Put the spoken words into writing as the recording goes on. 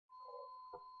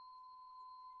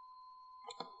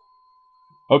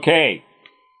Okay,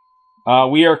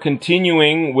 we are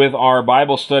continuing with our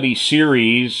Bible study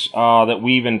series that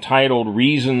we've entitled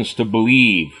Reasons to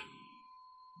Believe.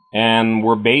 And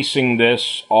we're basing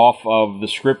this off of the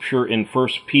scripture in 1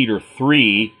 Peter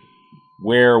 3,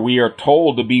 where we are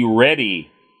told to be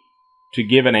ready to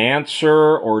give an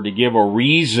answer or to give a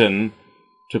reason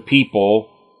to people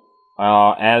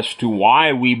as to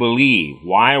why we believe,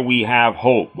 why we have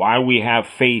hope, why we have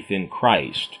faith in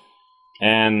Christ.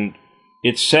 And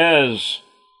it says,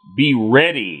 be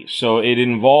ready, so it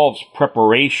involves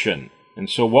preparation. And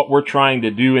so what we're trying to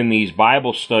do in these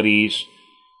Bible studies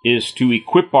is to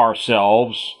equip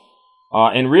ourselves,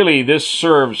 and really this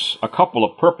serves a couple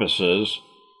of purposes.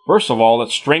 First of all,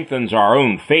 it strengthens our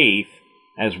own faith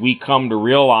as we come to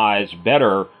realize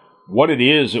better what it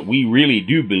is that we really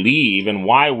do believe and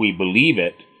why we believe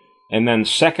it. And then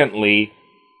secondly,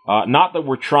 not that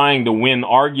we're trying to win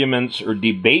arguments or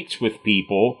debates with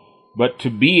people, but to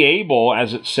be able,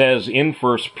 as it says in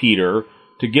 1 Peter,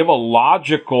 to give a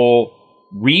logical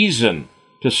reason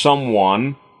to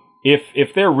someone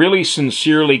if they're really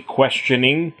sincerely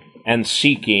questioning and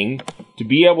seeking, to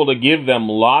be able to give them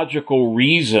logical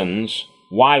reasons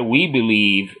why we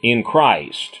believe in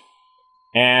Christ.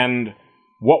 And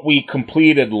what we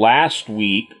completed last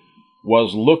week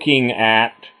was looking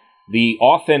at the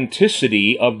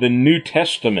authenticity of the New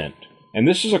Testament. And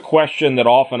this is a question that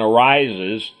often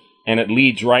arises, and it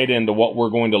leads right into what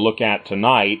we're going to look at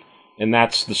tonight, and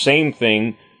that's the same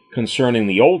thing concerning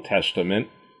the Old Testament.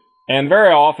 And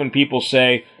very often people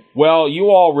say, well,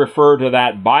 you all refer to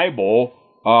that Bible.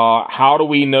 How do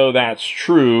we know that's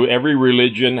true? Every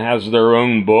religion has their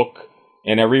own book,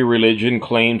 and every religion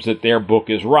claims that their book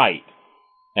is right.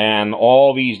 And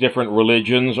all these different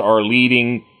religions are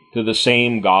leading to the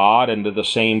same God and to the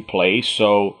same place.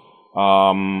 So,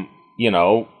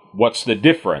 what's the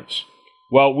difference?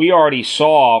 Well, we already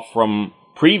saw from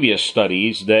previous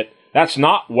studies that that's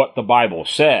not what the Bible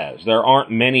says. There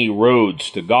aren't many roads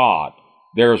to God.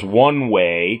 There's one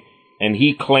way, and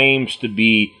He claims to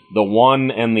be the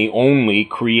one and the only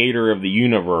creator of the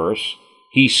universe.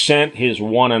 He sent His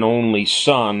one and only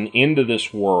Son into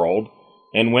this world,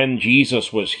 and when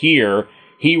Jesus was here,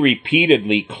 He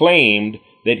repeatedly claimed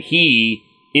that He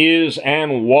is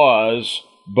and was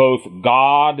both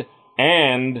God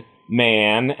and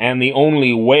man, and the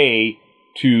only way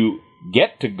to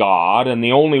get to God and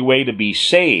the only way to be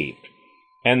saved.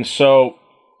 And so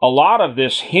a lot of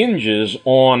this hinges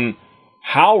on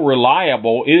how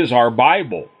reliable is our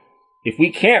Bible. If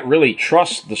we can't really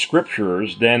trust the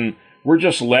scriptures, then we're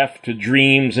just left to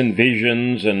dreams and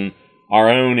visions and our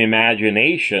own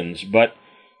imaginations. But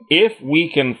if we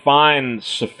can find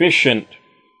sufficient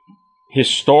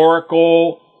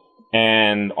historical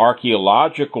and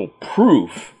archaeological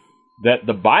proof that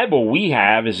the Bible we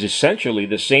have is essentially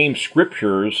the same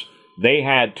scriptures they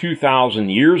had 2,000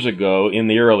 years ago in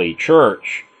the early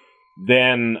church,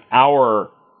 then our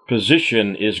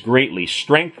position is greatly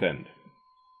strengthened.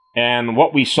 And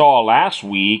what we saw last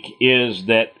week is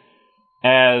that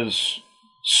as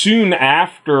soon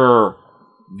after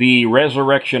the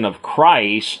resurrection of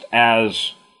Christ,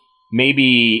 as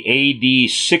maybe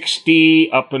AD 60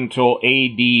 up until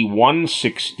AD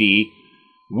 160,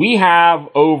 we have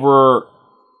over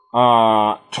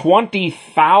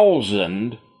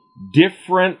 20,000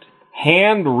 different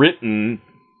handwritten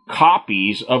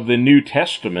copies of the New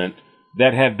Testament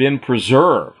that have been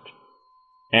preserved.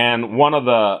 And one of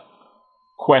the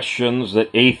questions that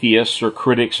atheists or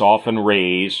critics often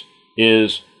raise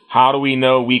is, how do we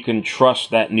know we can trust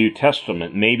that New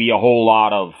Testament? Maybe a whole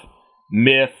lot of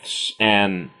myths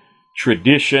and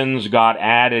traditions got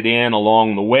added in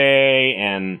along the way,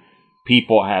 and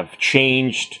people have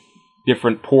changed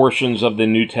different portions of the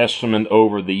New Testament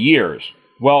over the years.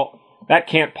 Well, that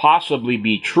can't possibly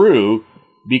be true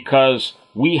because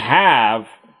we have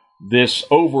this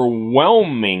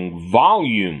overwhelming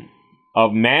volume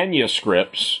of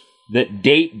manuscripts that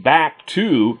date back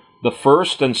to the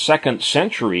 1st and 2nd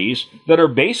centuries that are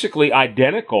basically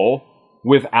identical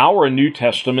with our New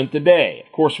Testament today.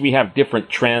 Of course, we have different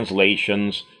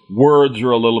translations. Words are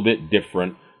a little bit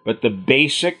different, but the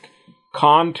basic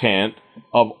content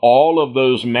of all of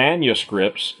those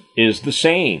manuscripts is the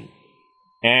same.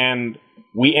 And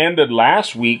we ended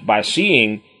last week by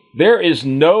seeing there is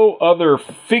no other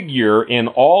figure in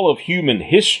all of human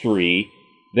history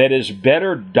that is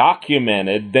better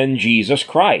documented than Jesus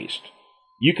Christ.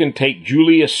 You can take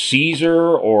Julius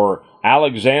Caesar or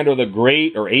Alexander the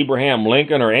Great or Abraham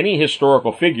Lincoln or any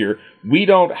historical figure. We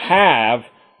don't have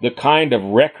the kind of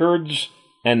records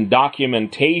and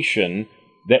documentation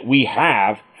that we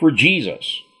have for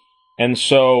Jesus. And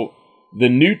so the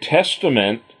New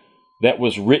Testament that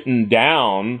was written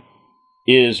down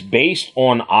is based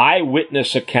on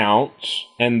eyewitness accounts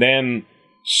and then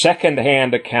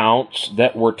secondhand accounts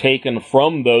that were taken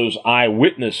from those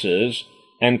eyewitnesses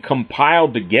and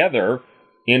compiled together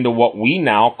into what we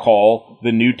now call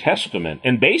the New Testament.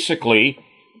 And basically,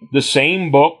 the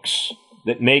same books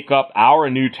that make up our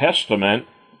New Testament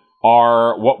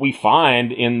are what we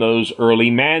find in those early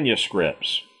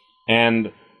manuscripts.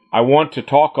 And I want to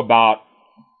talk about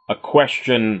a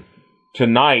question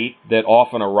tonight that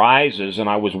often arises, and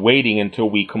I was waiting until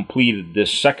we completed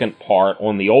this second part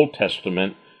on the Old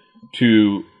Testament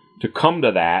to come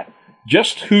to that.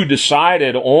 Just who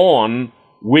decided on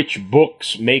which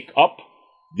books make up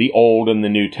the Old and the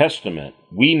New Testament?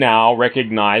 We now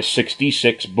recognize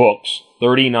 66 books,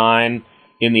 39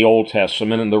 in the Old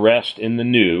Testament and the rest in the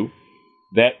New,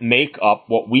 that make up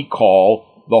what we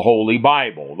call the Holy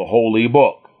Bible, the Holy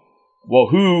Book. Well,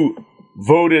 who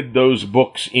voted those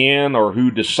books in, or who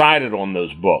decided on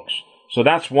those books? So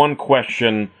that's one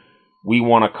question we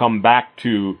want to come back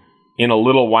to in a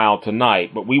little while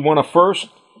tonight. But we want to first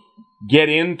get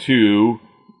into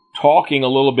talking a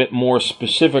little bit more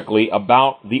specifically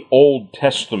about the Old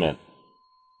Testament.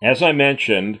 As I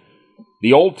mentioned,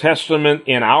 the Old Testament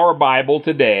in our Bible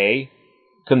today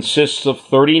consists of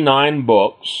 39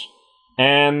 books,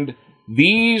 and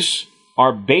these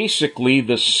are basically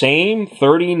the same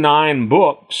 39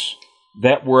 books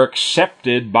that were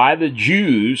accepted by the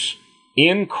Jews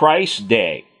in Christ's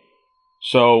day.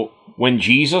 So when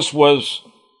Jesus was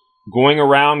going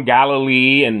around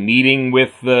Galilee and meeting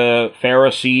with the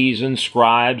Pharisees and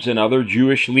scribes and other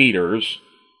Jewish leaders,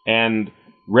 and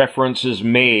references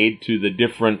made to the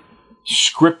different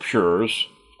scriptures,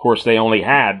 of course they only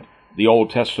had the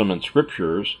Old Testament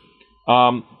scriptures,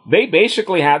 they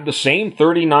basically had the same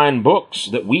 39 books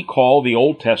that we call the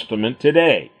Old Testament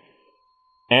today.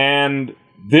 And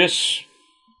this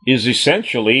is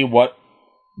essentially what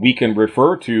we can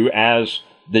refer to as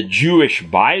the Jewish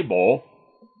Bible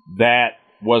that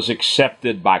was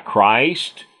accepted by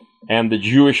Christ, and the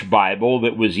Jewish Bible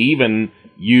that was even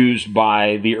used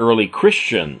by the early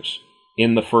Christians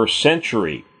in the first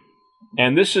century.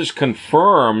 And this is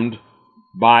confirmed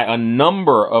by a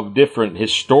number of different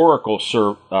historical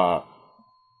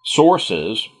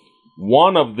sources.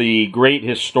 One of the great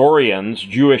historians,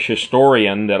 Jewish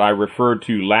historian that I referred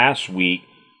to last week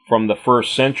from the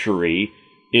first century,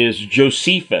 is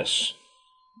Josephus.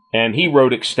 And he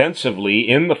wrote extensively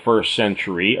in the first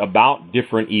century about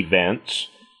different events,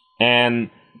 and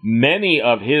many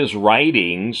of his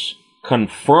writings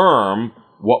confirm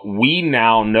what we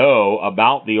now know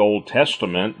about the Old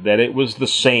Testament, that it was the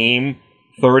same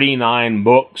 39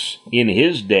 books in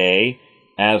his day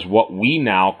as what we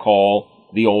now call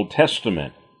the Old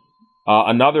Testament.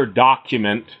 Another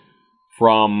document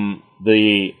from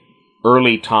the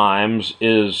early times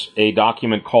is a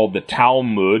document called the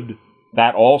Talmud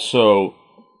that also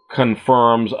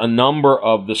confirms a number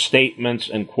of the statements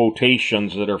and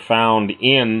quotations that are found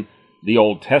in the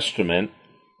Old Testament.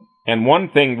 And one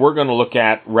thing we're going to look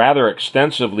at rather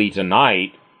extensively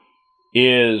tonight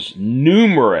is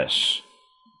numerous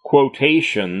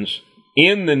quotations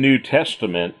in the New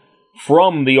Testament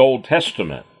from the Old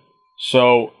Testament.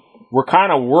 So we're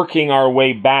kind of working our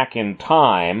way back in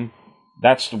time.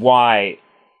 That's why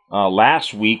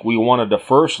last week we wanted to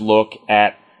first look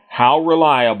at how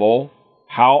reliable,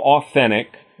 how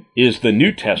authentic is the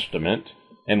New Testament.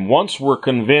 And once we're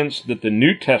convinced that the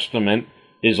New Testament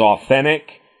is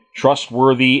authentic,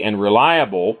 trustworthy, and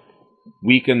reliable,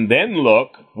 we can then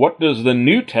look, what does the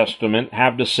New Testament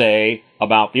have to say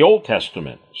about the Old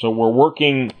Testament? So we're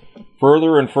working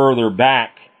further and further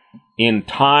back in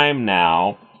time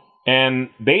now, and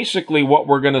basically what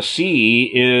we're going to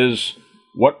see is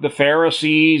what the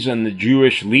Pharisees and the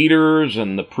Jewish leaders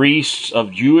and the priests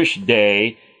of Jewish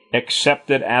day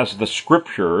accepted as the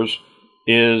scriptures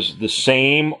is the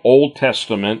same Old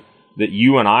Testament that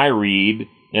you and I read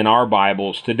in our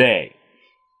Bibles today.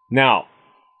 Now,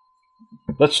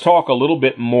 let's talk a little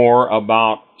bit more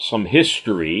about some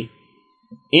history.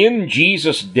 In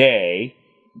Jesus' day,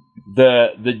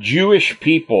 the Jewish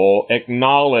people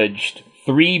acknowledged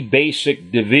three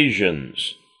basic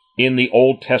divisions in the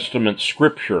Old Testament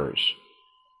scriptures.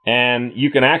 And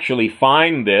you can actually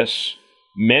find this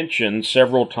mentioned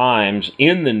several times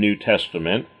in the New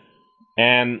Testament.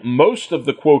 And most of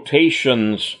the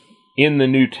quotations in the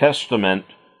New Testament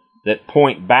that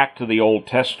point back to the Old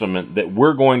Testament that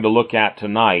we're going to look at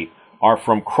tonight are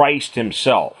from Christ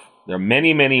himself. There are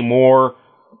many, many more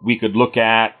we could look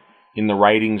at in the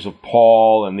writings of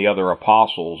Paul and the other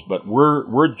apostles, but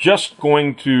we're just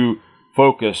going to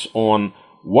focus on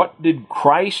what did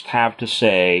Christ have to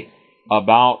say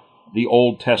about the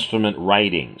Old Testament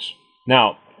writings?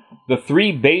 Now, the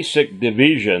three basic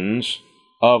divisions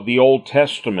of the Old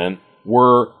Testament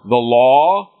were the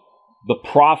law, the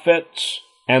prophets,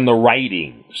 and the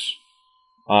writings.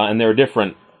 And there are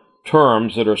different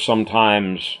terms that are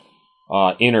sometimes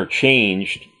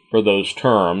interchanged for those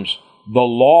terms. The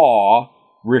law,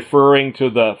 referring to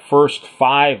the first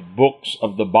 5 books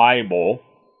of the Bible,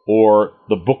 or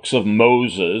the books of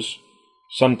Moses,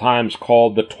 sometimes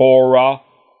called the Torah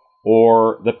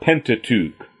or the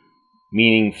Pentateuch,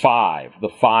 meaning 5, the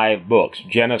 5 books: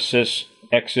 Genesis,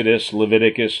 Exodus,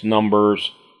 Leviticus,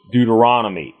 Numbers,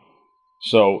 Deuteronomy.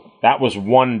 So that was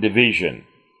one division,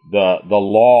 the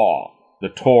law, the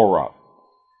Torah.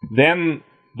 Then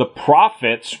the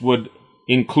prophets would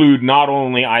include not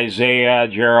only Isaiah,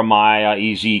 Jeremiah,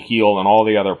 Ezekiel, and all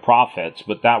the other prophets,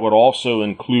 but that would also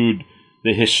include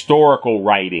the historical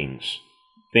writings,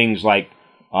 things like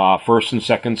 1st and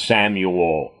 2nd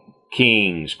Samuel,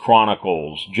 Kings,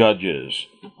 Chronicles, Judges,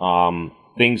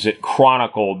 things that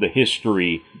chronicled the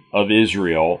history of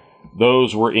Israel.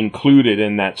 Those were included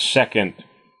in that second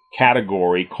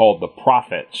category called the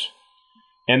prophets.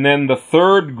 And then the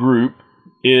third group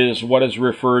is what is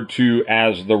referred to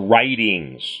as the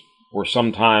writings, or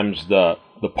sometimes the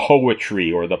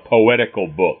poetry or the poetical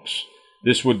books.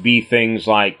 This would be things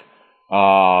like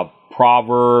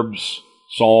Proverbs,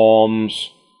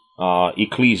 Psalms,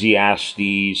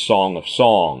 Ecclesiastes, Song of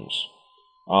Songs.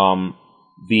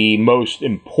 The most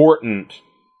important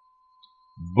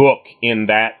book in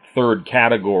that third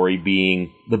category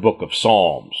being the book of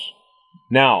Psalms.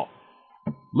 Now,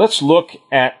 let's look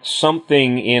at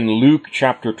something in Luke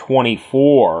chapter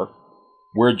 24,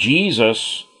 where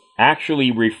Jesus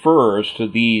actually refers to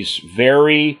these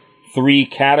very 3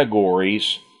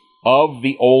 categories of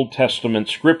the Old Testament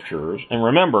scriptures. And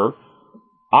remember,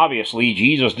 obviously,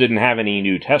 Jesus didn't have any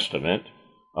New Testament,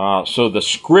 so the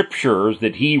scriptures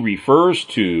that he refers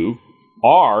to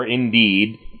are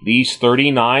indeed these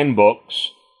 39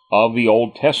 books of the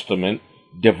Old Testament,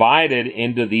 divided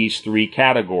into these 3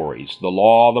 categories: the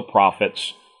law, the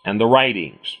prophets, and the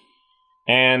writings.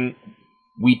 And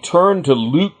we turn to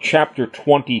Luke chapter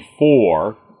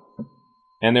 24,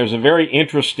 and there's a very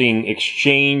interesting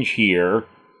exchange here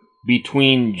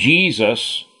between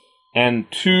Jesus and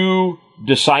 2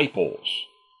 disciples.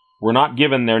 We're not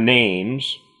given their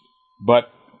names,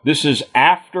 but this is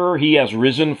after he has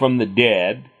risen from the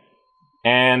dead,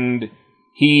 and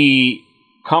he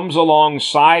comes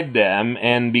alongside them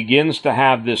and begins to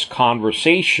have this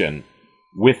conversation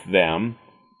with them.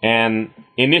 And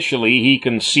initially he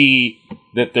can see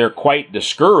that they're quite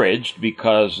discouraged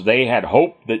because they had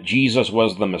hoped that Jesus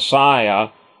was the Messiah,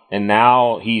 and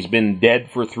now he's been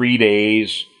dead for 3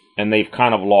 days, and they've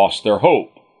kind of lost their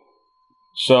hope.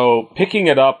 So, picking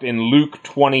it up in Luke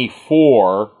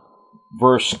 24,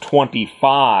 verse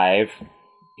 25,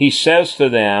 he says to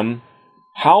them,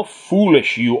 "How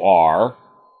foolish you are,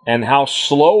 and how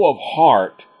slow of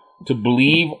heart to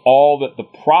believe all that the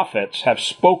prophets have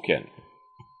spoken.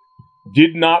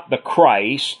 Did not the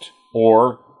Christ,"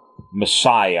 or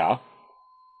Messiah,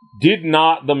 "did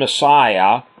not the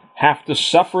Messiah have to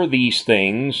suffer these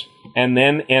things and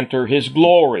then enter his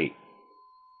glory?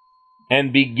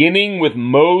 And beginning with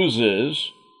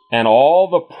Moses and all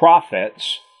the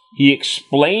prophets, he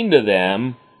explained to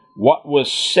them what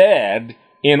was said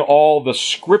in all the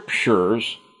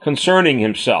scriptures concerning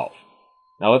himself."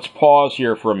 Now let's pause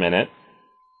here for a minute.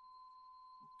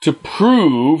 To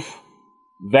prove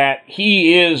that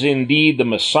he is indeed the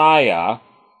Messiah,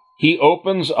 he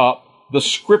opens up the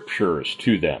scriptures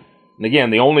to them. And again,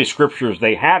 the only scriptures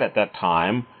they had at that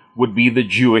time would be the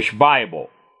Jewish Bible,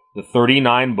 the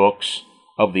 39 books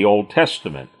of the Old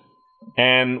Testament.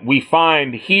 And we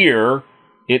find here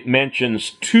it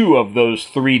mentions 2 of those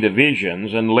 3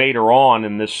 divisions, and later on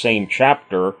in this same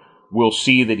chapter, we'll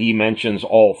see that he mentions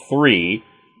all 3.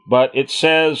 But it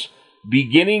says,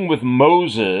 beginning with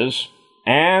Moses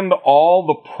and all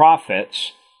the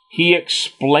prophets, he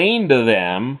explained to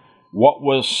them what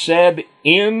was said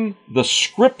in the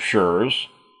scriptures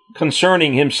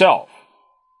concerning himself.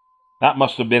 That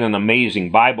must have been an amazing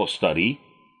Bible study.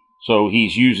 So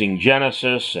he's using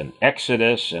Genesis and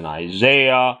Exodus and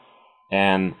Isaiah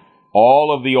and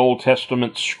all of the Old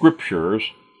Testament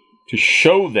scriptures to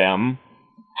show them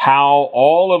how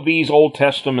all of these Old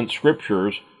Testament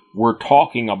scriptures were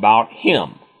talking about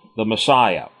him, the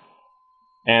Messiah.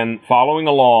 And following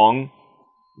along,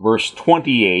 verse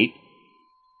 28,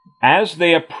 as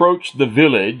they approached the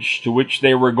village to which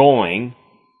they were going,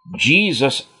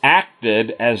 Jesus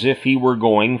acted as if he were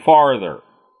going farther.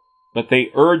 But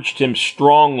they urged him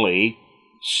strongly,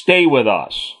 "Stay with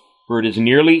us, for it is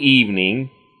nearly evening,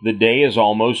 the day is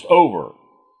almost over."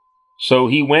 So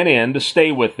he went in to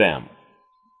stay with them.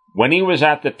 When he was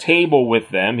at the table with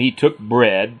them, he took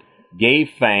bread,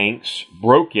 gave thanks,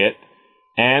 broke it,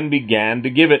 and began to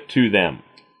give it to them.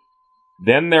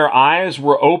 Then their eyes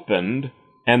were opened,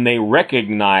 and they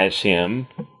recognized him,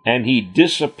 and he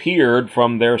disappeared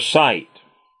from their sight.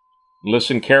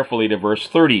 Listen carefully to verse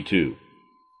 32.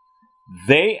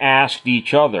 They asked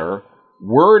each other,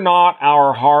 "Were not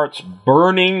our hearts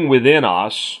burning within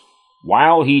us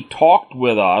while he talked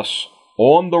with us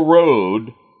on the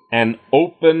road and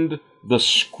opened the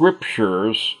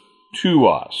scriptures to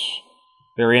us?"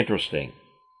 Very interesting.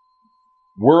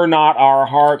 Were not our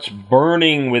hearts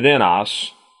burning within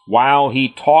us while he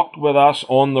talked with us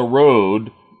on the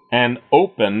road and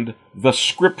opened the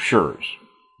scriptures?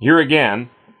 Here again,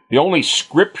 the only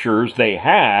scriptures they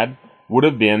had would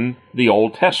have been the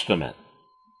Old Testament.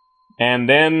 And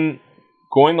then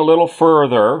going a little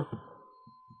further,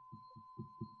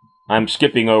 I'm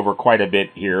skipping over quite a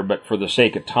bit here, but for the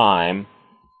sake of time,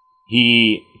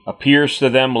 he appears to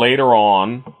them later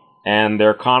on, and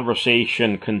their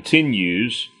conversation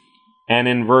continues. And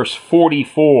in verse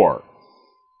 44,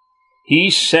 he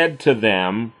said to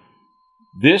them,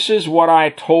 "This is what I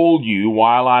told you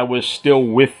while I was still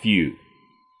with you.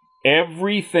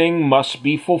 Everything must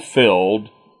be fulfilled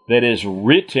that is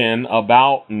written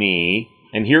about me."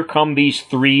 And here come these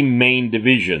three main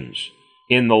divisions: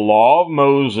 in the law of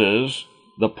Moses,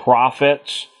 the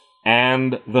prophets,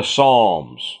 and the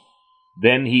Psalms.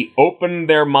 Then he opened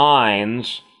their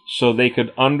minds so they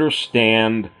could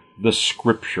understand the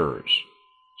scriptures.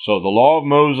 So the law of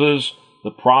Moses,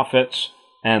 the prophets,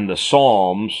 and the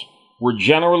Psalms were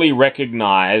generally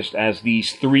recognized as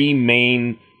these three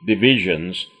main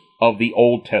divisions of the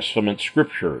Old Testament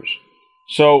scriptures.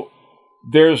 So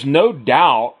there's no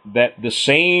doubt that the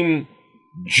same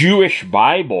Jewish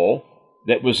Bible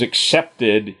that was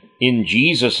accepted in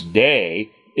Jesus'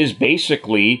 day is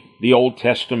basically the Old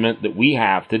Testament that we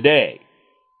have today.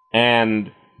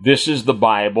 And this is the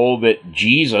Bible that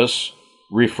Jesus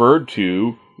referred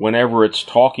to whenever it's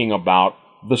talking about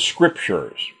the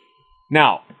scriptures.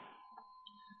 Now,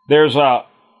 there's a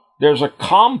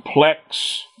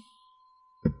complex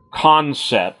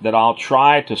concept that I'll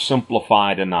try to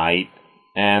simplify tonight,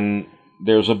 and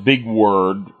there's a big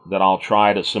word that I'll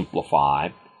try to simplify.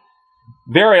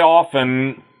 Very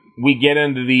often we get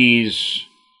into these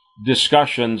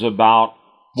discussions about,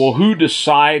 well, who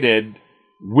decided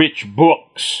which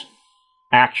books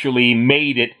actually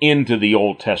made it into the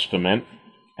Old Testament,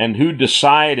 and who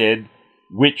decided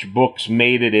which books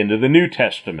made it into the New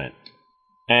Testament.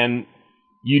 And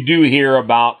you do hear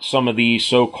about some of these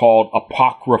so-called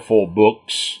apocryphal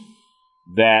books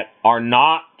that are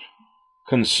not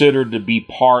considered to be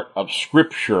part of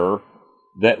Scripture,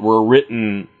 that were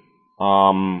written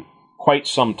quite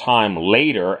some time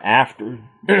later after,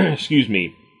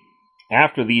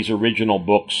 after these original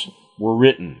books were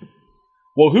written.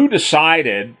 Well, who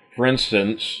decided, for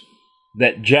instance,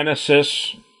 that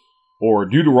Genesis or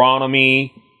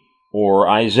Deuteronomy or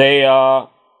Isaiah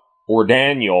or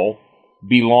Daniel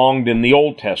belonged in the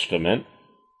Old Testament?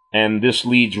 And this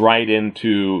leads right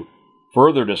into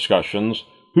further discussions.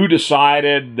 Who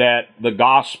decided that the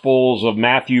Gospels of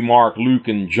Matthew, Mark, Luke,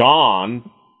 and John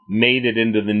made it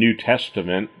into the New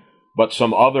Testament, but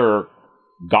some other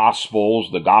Gospels,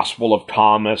 the Gospel of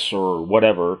Thomas or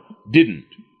whatever, didn't?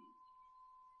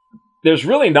 There's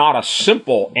really not a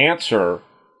simple answer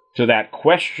to that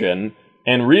question,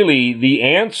 and really the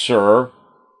answer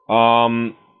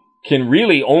can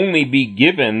really only be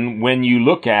given when you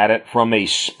look at it from a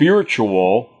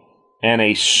spiritual and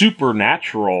a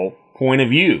supernatural point of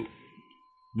view.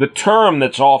 The term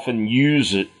that's often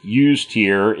used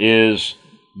here is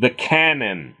the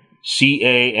canon,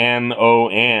 C-A-N-O-N,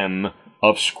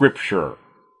 of Scripture,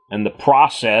 and the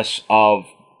process of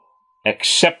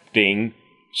accepting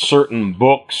certain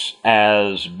books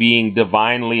as being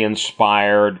divinely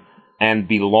inspired and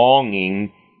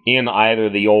belonging in either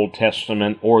the Old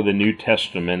Testament or the New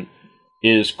Testament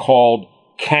is called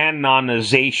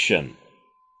canonization.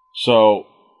 So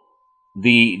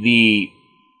the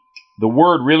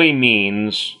word really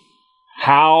means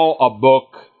how a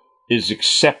book is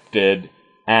accepted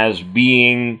as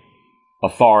being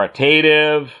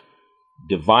authoritative,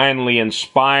 divinely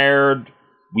inspired.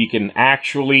 We can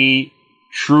actually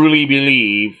truly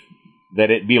believe that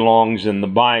it belongs in the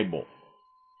Bible.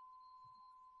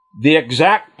 The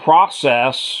exact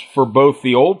process for both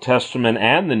the Old Testament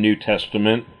and the New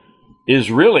Testament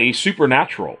is really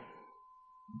supernatural.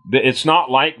 It's not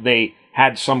like they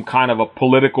had some kind of a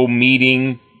political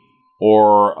meeting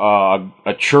or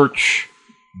a church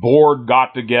board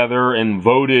got together and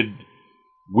voted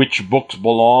which books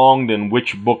belonged and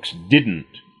which books didn't.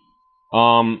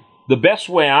 The best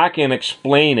way I can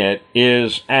explain it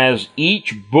is as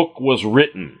each book was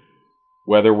written,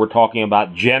 whether we're talking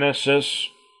about Genesis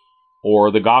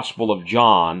or the Gospel of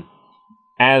John,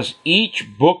 as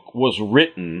each book was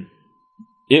written,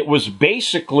 it was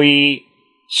basically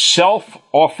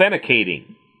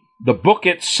self-authenticating. The book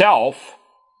itself,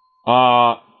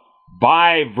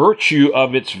 by virtue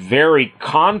of its very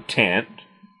content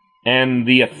and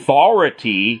the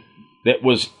authority that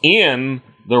was in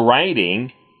the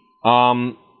writing,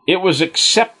 it was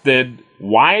accepted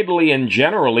widely and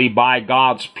generally by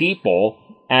God's people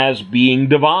as being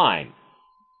divine.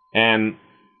 And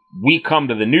we come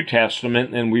to the New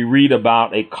Testament and we read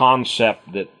about a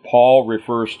concept that Paul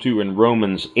refers to in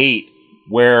Romans 8,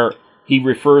 where he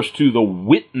refers to the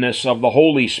witness of the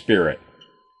Holy Spirit.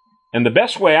 And the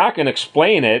best way I can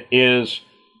explain it is,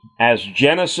 as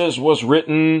Genesis was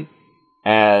written,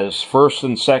 as 1st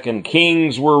and 2nd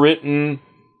Kings were written,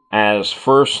 as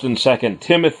 1st and 2nd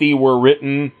Timothy were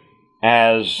written,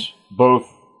 as both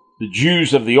the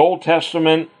Jews of the Old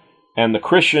Testament and the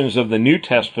Christians of the New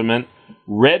Testament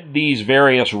read these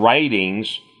various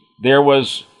writings, there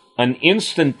was an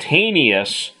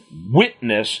instantaneous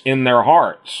witness in their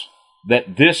hearts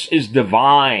that this is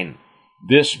divine.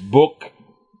 This book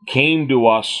came to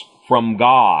us from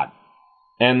God.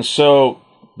 And so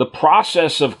the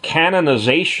process of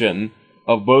canonization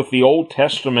of both the Old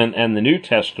Testament and the New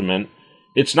Testament,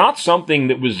 it's not something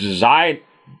that was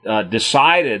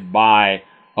decided by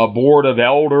a board of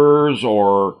elders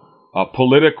or a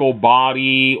political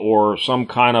body or some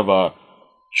kind of a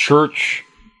church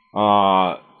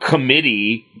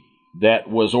committee that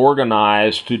was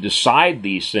organized to decide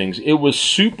these things. It was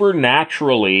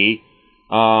supernaturally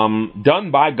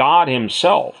done by God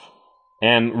himself.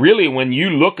 And really, when you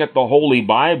look at the Holy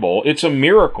Bible, it's a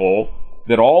miracle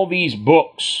that all these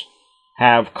books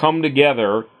have come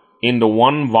together into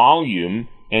one volume,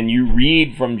 and you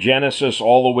read from Genesis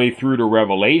all the way through to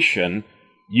Revelation,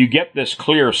 you get this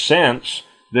clear sense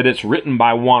that it's written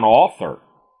by one author,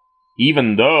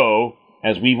 even though,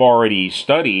 as we've already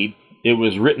studied, it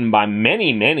was written by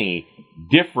many, many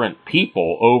different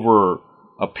people over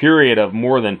a period of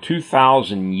more than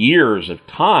 2,000 years of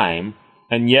time,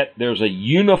 and yet there's a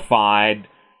unified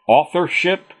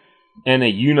authorship and a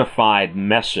unified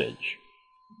message.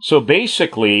 So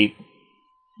basically,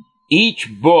 each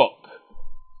book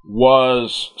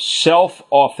was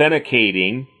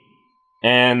self-authenticating,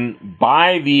 and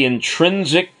by the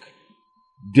intrinsic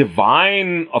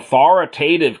divine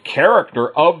authoritative character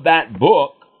of that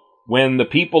book, when the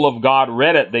people of God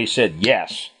read it, they said,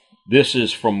 yes, this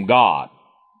is from God.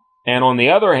 And on the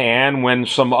other hand, when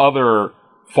some other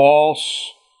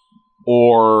false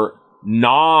or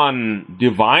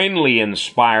non-divinely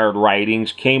inspired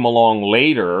writings came along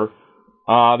later,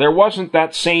 there wasn't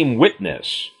that same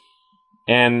witness.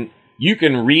 And you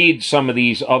can read some of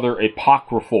these other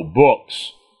apocryphal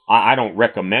books. I don't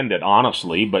recommend it,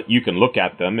 honestly, but you can look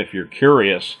at them if you're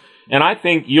curious. And I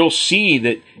think you'll see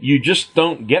that you just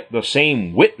don't get the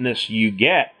same witness you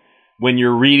get when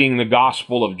you're reading the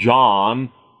Gospel of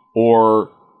John or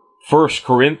 1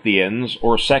 Corinthians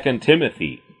or 2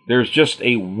 Timothy. There's just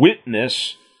a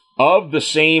witness of the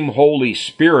same Holy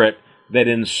Spirit that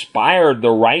inspired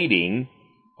the writing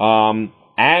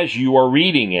as you are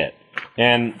reading it.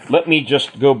 And let me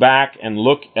just go back and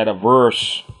look at a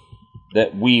verse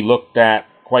that we looked at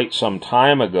quite some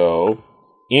time ago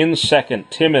in 2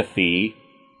 Timothy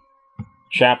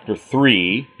chapter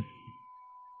 3.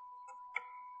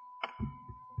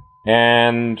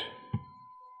 And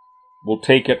we'll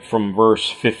take it from verse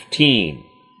 15.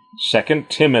 2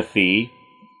 Timothy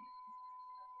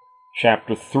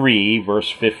chapter 3, verse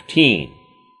 15.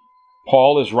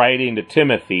 Paul is writing to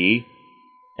Timothy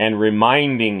and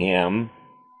reminding him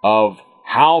of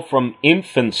how from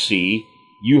infancy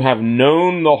you have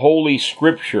known the Holy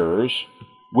Scriptures,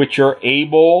 which are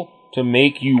able to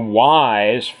make you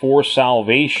wise for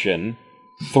salvation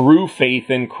through faith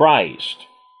in Christ.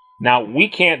 Now, we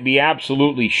can't be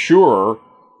absolutely sure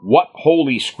what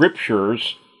Holy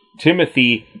Scriptures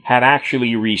Timothy had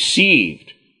actually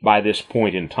received by this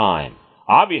point in time.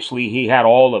 Obviously, he had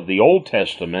all of the Old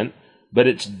Testament, but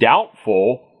it's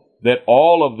doubtful that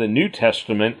all of the New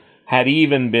Testament had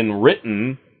even been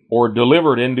written or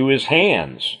delivered into his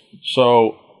hands.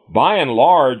 So, by and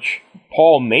large,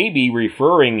 Paul may be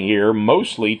referring here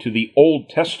mostly to the Old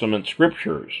Testament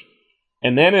Scriptures.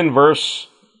 And then in verse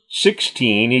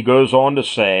 16, he goes on to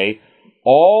say,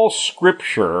 all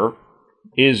Scripture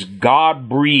is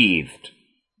God-breathed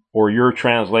or your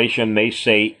translation may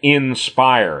say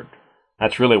inspired.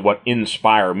 That's really what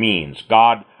inspire means.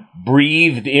 God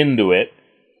breathed into it,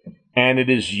 and it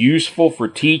is useful for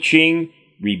teaching,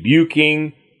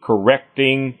 rebuking,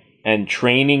 correcting, and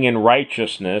training in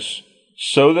righteousness,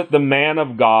 so that the man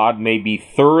of God may be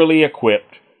thoroughly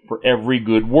equipped for every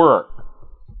good work.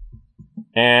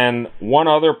 And one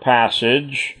other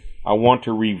passage I want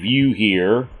to review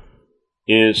here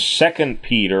is 2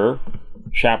 Peter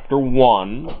chapter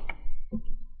 1,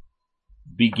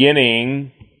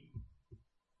 beginning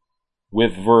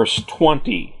with verse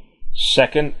 20.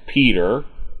 2 Peter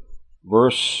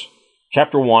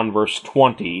chapter 1, verse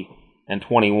 20 and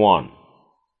 21.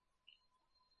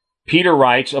 Peter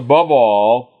writes, "Above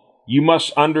all, you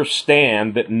must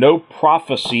understand that no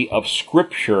prophecy of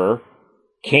Scripture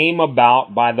came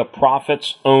about by the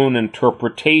prophet's own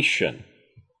interpretation.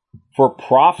 For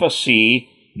prophecy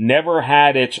never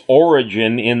had its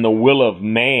origin in the will of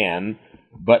man,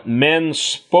 but men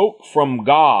spoke from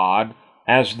God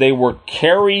as they were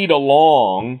carried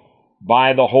along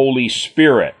by the Holy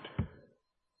Spirit."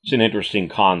 It's an interesting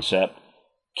concept.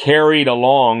 Carried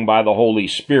along by the Holy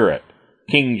Spirit.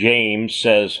 King James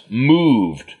says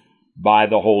moved by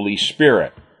the Holy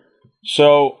Spirit.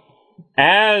 So,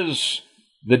 as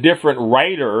the different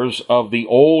writers of the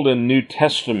Old and New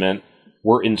Testament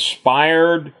were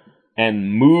inspired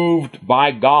and moved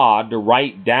by God to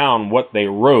write down what they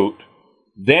wrote,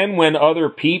 then when other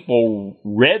people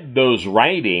read those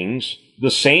writings,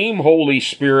 the same Holy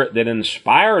Spirit that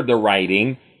inspired the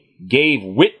writing gave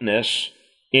witness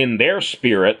in their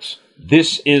spirits,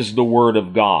 this is the Word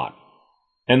of God.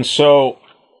 And so,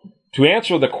 to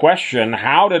answer the question,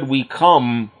 how did we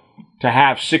come to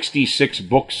have 66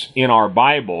 books in our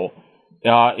Bible?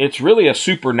 It's really a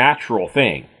supernatural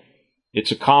thing.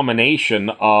 It's a combination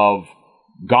of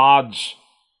God's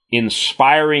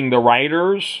inspiring the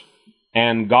writers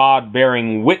and God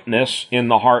bearing witness in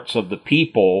the hearts of the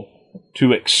people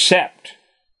to accept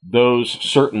those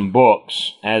certain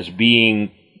books as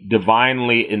being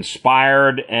divinely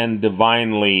inspired and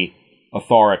divinely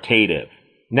authoritative.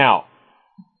 Now,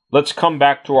 let's come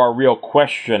back to our real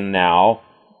question now.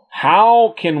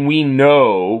 How can we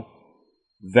know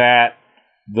that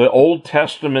the Old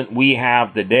Testament we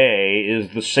have today is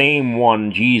the same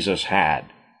one Jesus had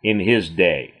in his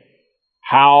day?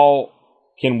 How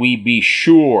can we be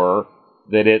sure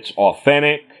that it's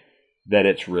authentic, that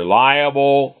it's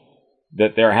reliable,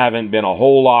 that there haven't been a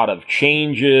whole lot of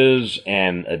changes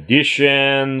and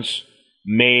additions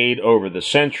made over the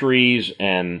centuries,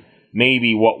 and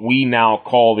maybe what we now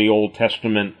call the Old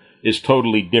Testament is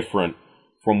totally different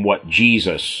from what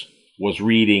Jesus was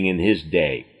reading in his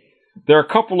day? There are a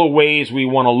couple of ways we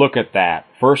want to look at that.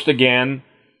 First, again,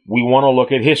 we want to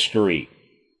look at history.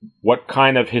 What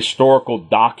kind of historical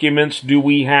documents do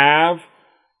we have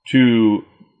to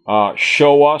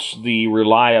show us the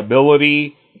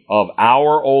reliability of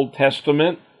our Old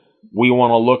Testament? We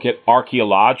want to look at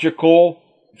archaeological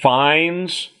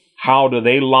finds. How do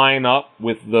they line up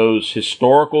with those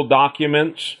historical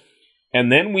documents?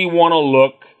 And then we want to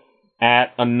look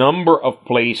at a number of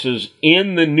places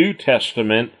in the New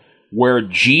Testament where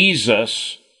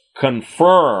Jesus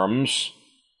confirms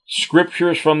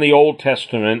scriptures from the Old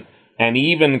Testament and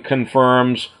even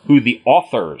confirms who the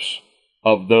authors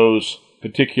of those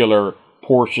particular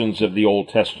portions of the Old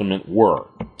Testament were.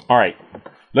 All right,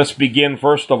 let's begin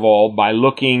first of all by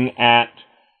looking at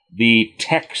the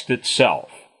text itself.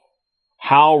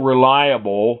 How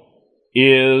reliable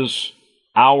is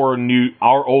our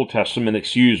Old Testament,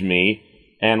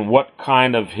 and what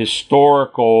kind of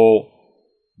historical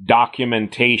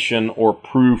documentation or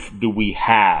proof do we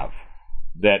have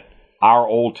that our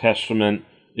Old Testament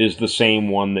is the same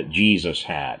one that Jesus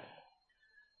had?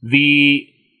 The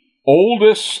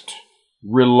oldest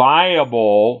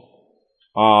reliable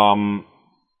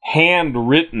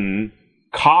handwritten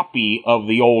copy of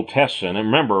the Old Testament, and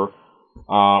remember,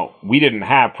 we didn't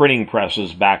have printing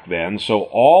presses back then, so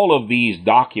all of these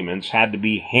documents had to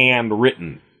be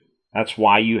handwritten. That's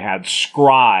why you had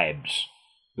scribes.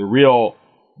 The real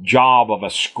job of a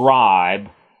scribe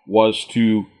was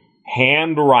to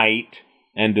handwrite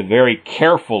and to very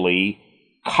carefully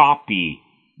copy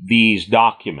these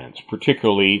documents,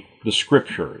 particularly the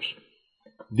scriptures.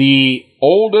 The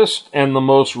oldest and the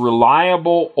most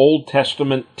reliable Old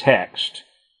Testament text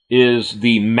is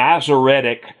the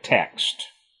Masoretic text.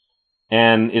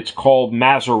 And it's called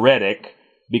Masoretic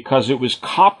because it was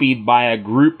copied by a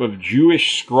group of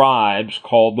Jewish scribes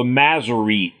called the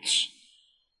Masoretes.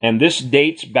 And this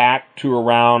dates back to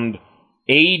around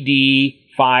AD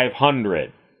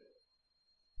 500.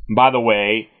 By the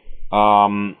way,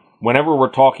 whenever we're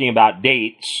talking about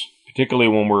dates, particularly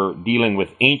when we're dealing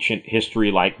with ancient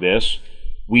history like this,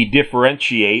 we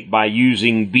differentiate by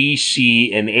using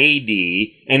BC and AD,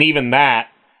 and even that,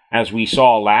 as we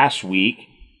saw last week,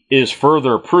 is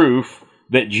further proof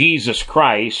that Jesus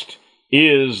Christ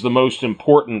is the most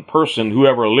important person who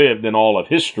ever lived in all of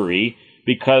history,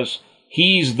 because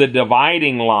he's the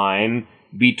dividing line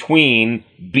between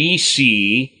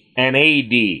BC and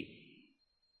AD.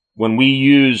 When we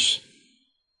use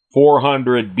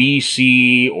 400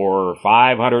 BC or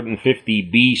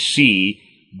 550 BC,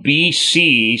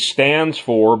 BC stands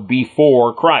for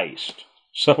before Christ.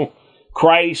 So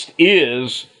Christ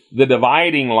is the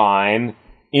dividing line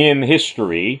in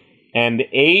history, and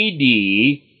AD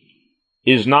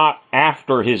is not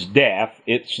after his death.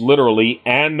 It's literally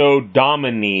Anno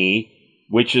Domini,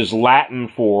 which is Latin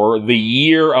for the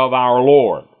year of our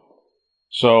Lord.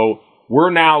 So we're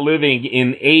now living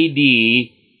in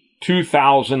AD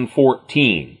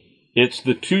 2014. It's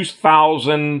the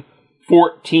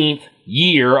 2014th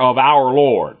year of our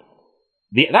Lord.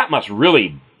 That must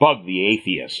really bug the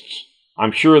atheists.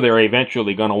 I'm sure they're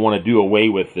eventually going to want to do away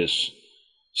with this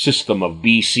system of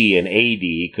BC and AD,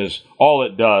 because all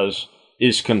it does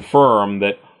is confirm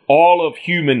that all of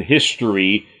human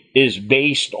history is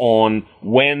based on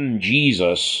when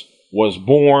Jesus was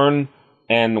born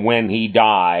and when he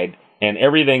died, and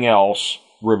everything else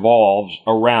revolves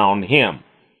around him.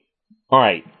 All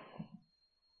right.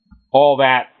 All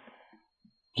that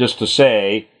just to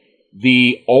say,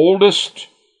 the oldest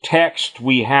text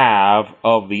we have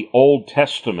of the Old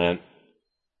Testament,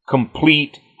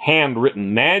 complete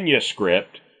handwritten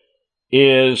manuscript,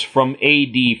 is from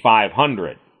AD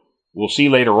 500. We'll see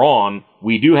later on,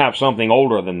 we do have something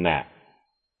older than that.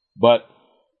 But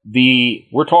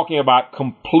we're talking about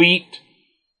complete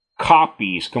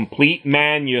copies, complete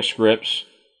manuscripts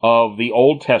of the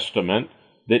Old Testament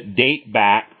that date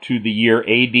back to the year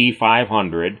AD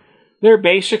 500. They're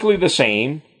basically the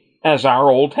same as our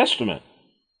Old Testament.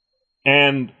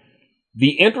 And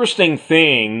the interesting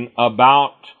thing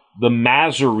about the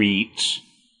Masoretes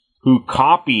who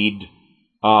copied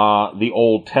the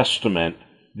Old Testament,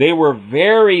 they were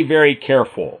very, very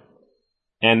careful.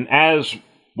 And as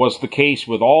was the case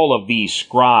with all of these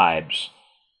scribes,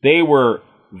 they were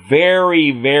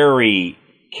very, very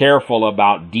careful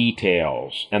about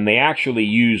details. And they actually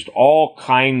used all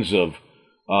kinds of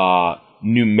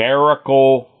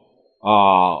numerical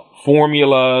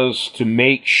formulas to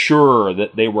make sure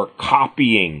that they were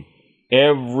copying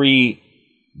every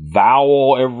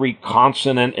vowel, every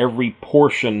consonant, every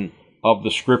portion of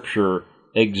the scripture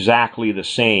exactly the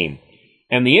same.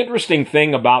 And the interesting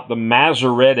thing about the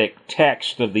Masoretic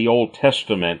text of the Old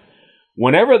Testament,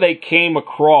 whenever they came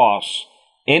across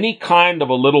any kind of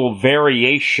a little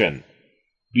variation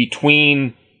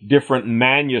between different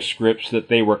manuscripts that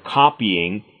they were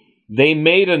copying, they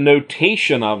made a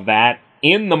notation of that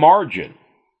in the margin.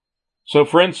 So,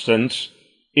 for instance,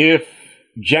 if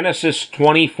Genesis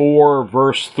 24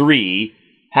 verse 3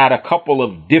 had a couple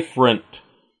of different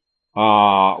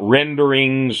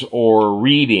renderings or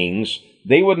readings,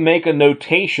 they would make a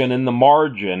notation in the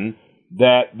margin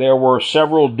that there were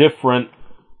several different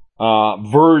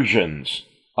versions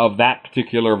of that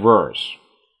particular verse.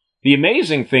 The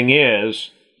amazing thing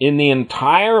is, in the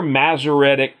entire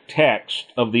Masoretic text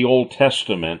of the Old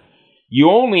Testament, you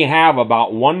only have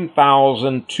about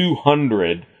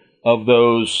 1,200 of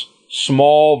those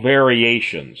small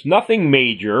variations. Nothing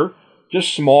major,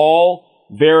 just small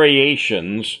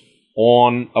variations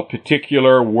on a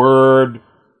particular word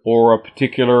or a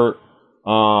particular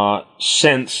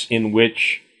sense in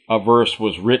which a verse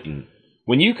was written.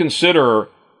 When you consider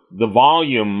the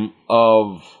volume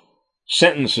of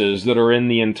sentences that are in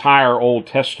the entire Old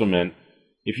Testament,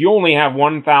 if you only have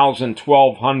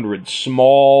 1,200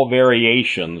 small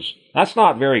variations, that's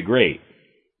not very great.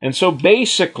 And so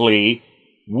basically,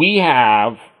 we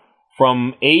have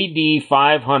from AD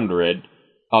 500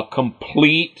 a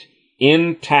complete,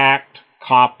 intact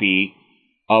copy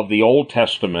of the Old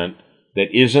Testament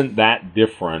that isn't that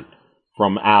different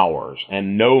from ours,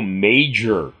 and no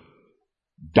major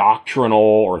doctrinal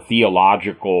or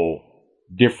theological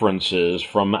differences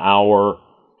from our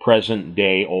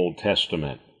present-day Old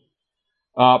Testament.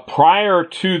 Prior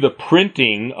to the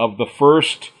printing of the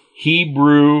first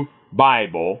Hebrew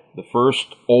Bible, the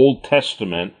first Old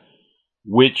Testament,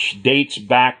 which dates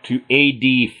back to AD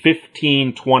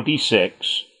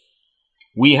 1526,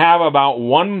 we have about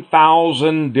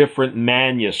 1,000 different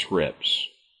manuscripts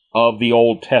of the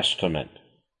Old Testament.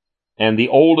 And the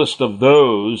oldest of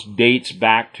those dates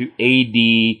back to AD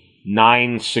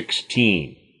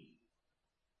 916.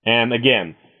 And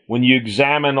again, when you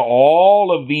examine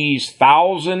all of these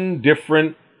 1,000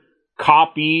 different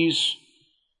copies,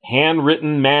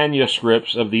 handwritten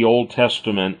manuscripts of the Old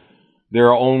Testament, there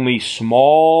are only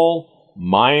small,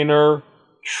 minor,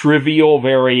 trivial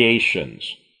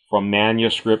variations from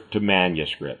manuscript to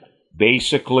manuscript.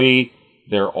 Basically,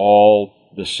 they're all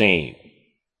the same.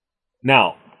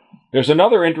 Now, there's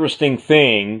another interesting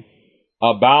thing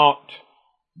about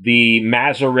the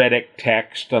Masoretic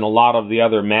text and a lot of the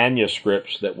other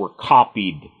manuscripts that were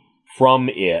copied from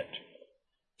it.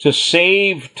 To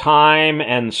save time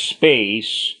and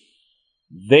space,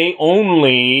 they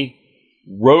only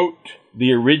wrote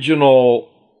the original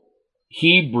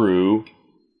Hebrew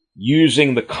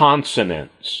using the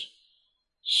consonants.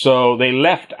 So they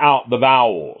left out the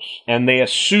vowels, and they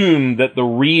assumed that the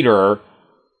reader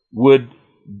would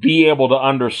be able to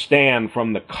understand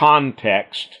from the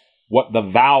context what the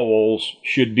vowels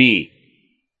should be.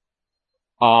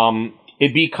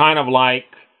 It'd be kind of like,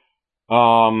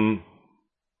 I'm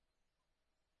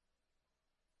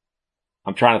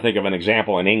trying to think of an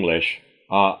example in English.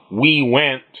 We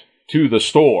went to the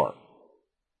store.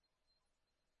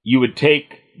 You would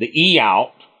take the E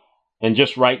out and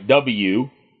just write W,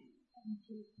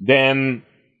 then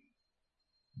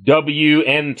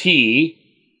WNT,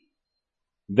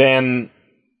 then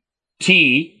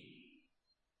T,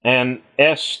 and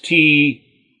STR.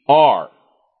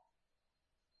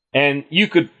 And you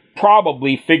could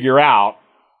probably figure out,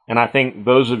 and I think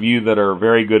those of you that are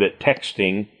very good at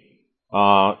texting,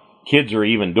 kids are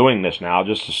even doing this now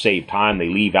just to save time. They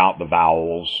leave out the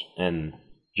vowels and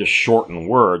just shorten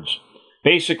words.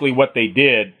 Basically what they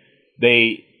did,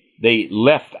 they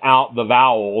left out the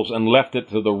vowels and left it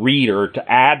to the reader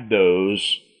to add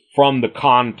those from the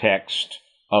context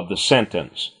of the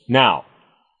sentence. Now,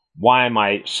 why am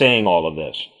I saying all of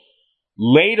this?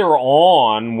 Later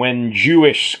on, when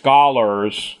Jewish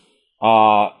scholars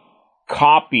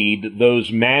copied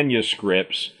those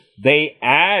manuscripts, they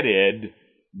added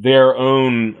their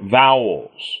own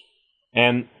vowels.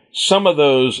 And some of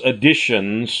those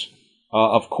additions,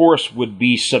 of course, would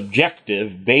be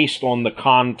subjective based on the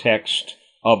context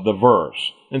of the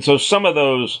verse. And so some of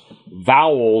those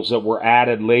vowels that were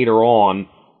added later on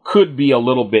could be a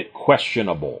little bit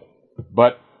questionable.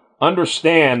 But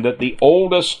understand that the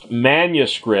oldest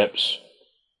manuscripts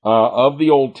of the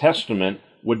Old Testament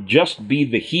would just be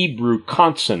the Hebrew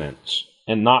consonants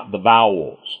and not the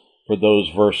vowels for those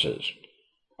verses.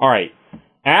 All right.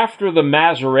 After the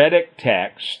Masoretic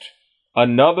text,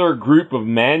 another group of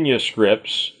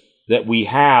manuscripts that we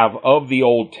have of the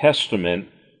Old Testament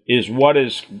is what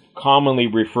is commonly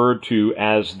referred to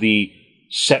as the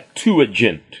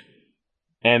Septuagint.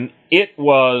 And it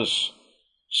was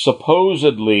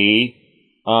supposedly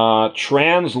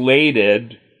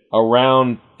translated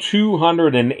around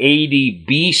 280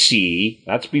 BC,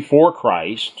 that's before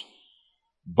Christ,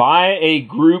 by a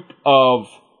group of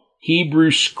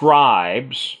Hebrew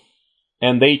scribes,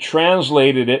 and they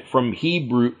translated it from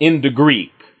Hebrew into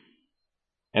Greek.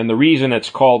 And the reason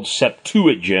it's called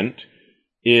Septuagint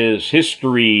is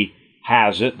history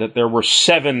has it that there were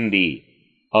 70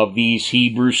 of these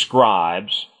Hebrew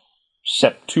scribes,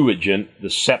 Septuagint, the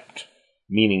sept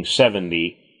meaning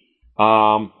 70,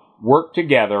 worked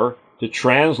together to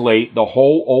translate the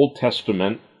whole Old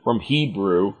Testament from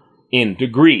Hebrew into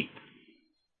Greek.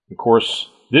 Of course,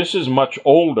 this is much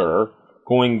older,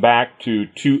 going back to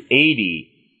 280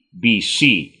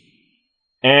 BC.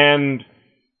 And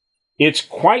it's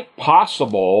quite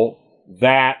possible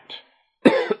that,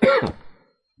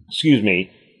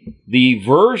 the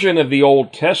version of the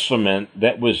Old Testament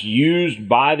that was used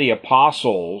by the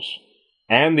apostles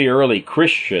and the early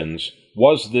Christians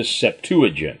was this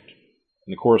Septuagint.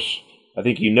 And of course, I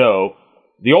think you know,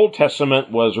 the Old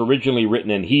Testament was originally written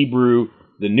in Hebrew,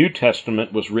 the New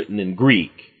Testament was written in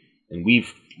Greek, and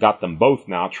we've got them both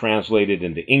now translated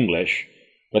into English,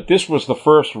 but this was the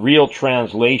first real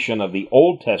translation of the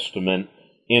Old Testament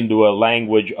into a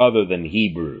language other than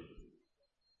Hebrew.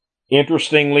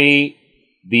 Interestingly,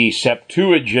 the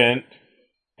Septuagint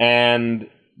and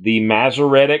the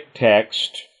Masoretic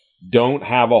text don't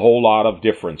have a whole lot of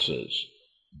differences.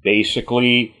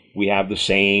 Basically, we have the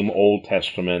same Old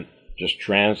Testament, just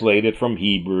translated from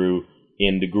Hebrew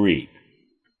into Greek.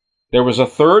 There was a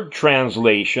third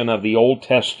translation of the Old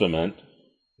Testament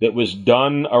that was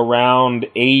done around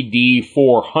AD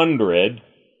 400,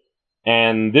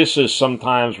 and this is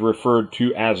sometimes referred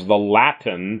to as the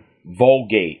Latin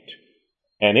Vulgate.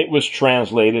 And it was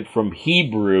translated from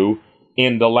Hebrew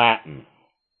into Latin.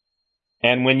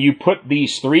 And when you put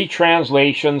these three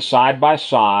translations side by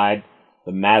side,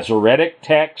 the Masoretic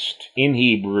text in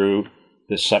Hebrew,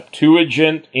 the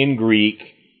Septuagint in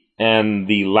Greek, and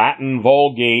the Latin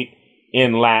Vulgate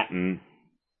in Latin,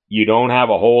 you don't have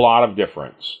a whole lot of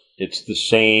difference. It's the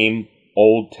same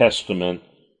Old Testament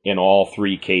in all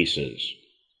three cases.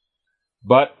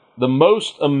 But the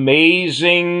most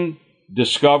amazing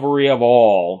discovery of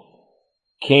all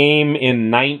came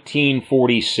in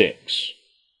 1946.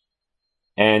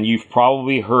 And you've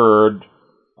probably heard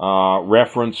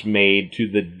reference made to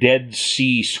the Dead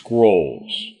Sea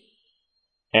Scrolls.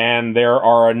 And there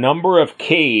are a number of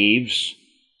caves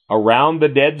around the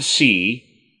Dead Sea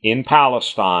in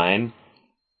Palestine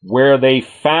where they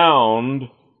found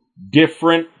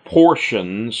different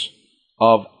portions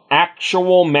of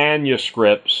actual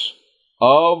manuscripts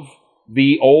of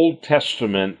the Old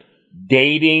Testament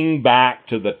dating back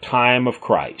to the time of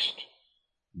Christ.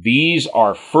 These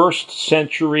are first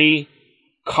century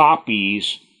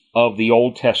copies of the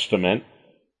Old Testament,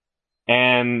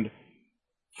 and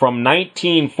from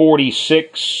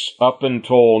 1946 up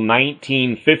until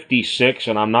 1956,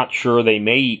 and I'm not sure, they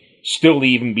may still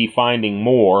even be finding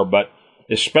more, but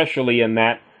especially in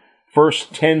that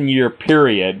first 10-year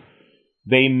period,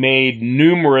 they made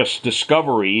numerous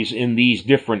discoveries in these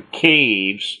different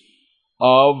caves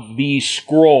of these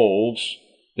scrolls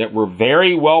that were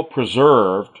very well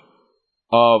preserved,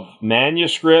 of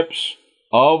manuscripts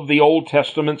of the Old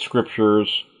Testament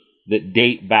scriptures that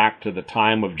date back to the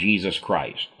time of Jesus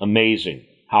Christ. Amazing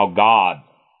how God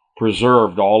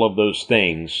preserved all of those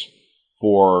things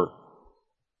for,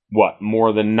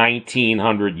 more than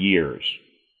 1900 years.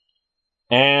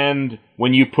 And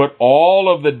when you put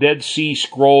all of the Dead Sea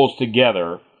Scrolls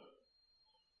together,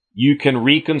 you can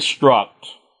reconstruct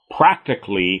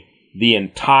practically the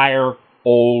entire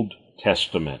Old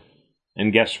Testament.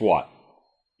 And guess what?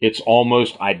 It's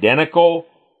almost identical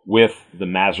with the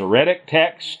Masoretic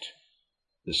text,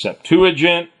 the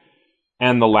Septuagint,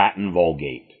 and the Latin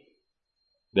Vulgate.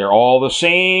 They're all the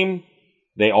same.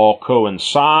 They all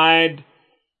coincide.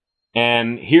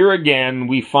 And here again,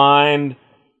 we find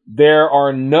there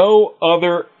are no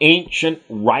other ancient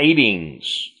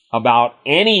writings about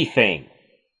anything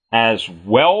as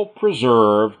well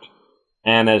preserved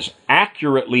and as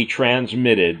accurately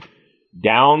transmitted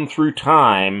down through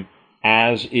time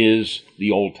as is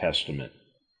the Old Testament.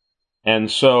 And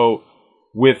so,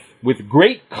 with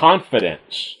great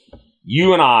confidence,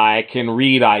 you and I can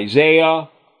read Isaiah,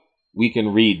 we can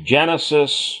read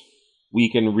Genesis,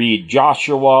 we can read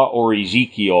Joshua or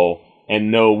Ezekiel,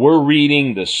 and know we're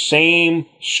reading the same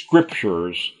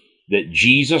scriptures that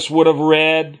Jesus would have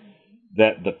read,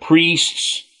 that the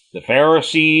priests, the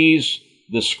Pharisees,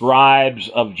 the scribes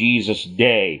of Jesus'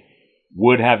 day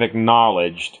would have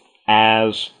acknowledged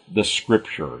as the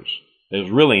scriptures. There's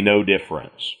really no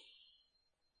difference.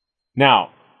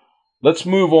 Now, let's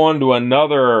move on to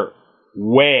another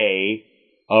way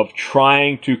of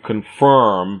trying to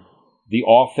confirm the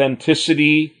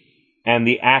authenticity and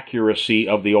the accuracy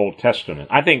of the Old Testament.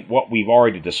 I think what we've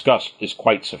already discussed is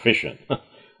quite sufficient.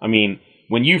 I mean,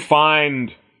 when you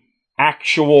find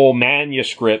actual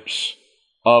manuscripts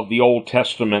of the Old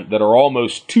Testament that are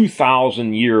almost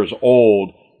 2,000 years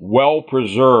old, well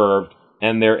preserved,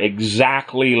 and they're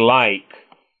exactly like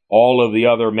all of the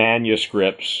other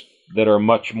manuscripts that are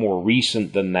much more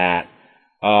recent than that,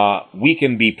 we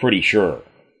can be pretty sure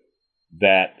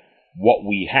that what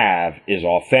we have is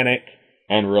authentic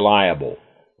and reliable.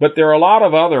 But there are a lot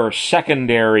of other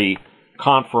secondary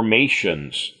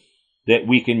confirmations that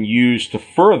we can use to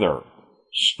further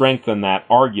strengthen that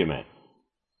argument.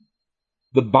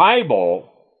 The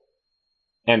Bible,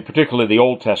 and particularly the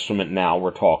Old Testament now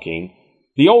we're talking,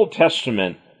 the Old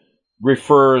Testament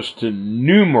refers to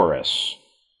numerous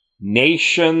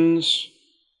nations,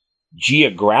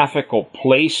 geographical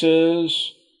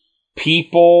places,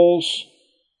 peoples,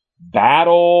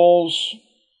 battles,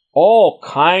 all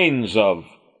kinds of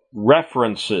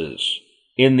references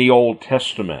in the Old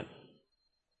Testament.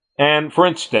 And for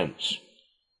instance,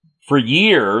 for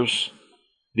years,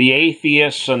 the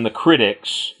atheists and the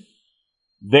critics,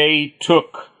 they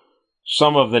took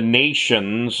some of the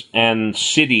nations and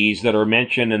cities that are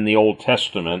mentioned in the Old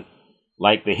Testament,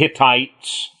 like the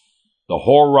Hittites, the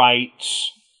Horites,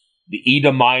 the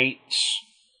Edomites,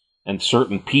 and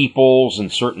certain peoples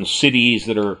and certain cities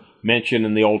that are mentioned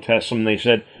in the Old Testament. They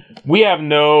said, we have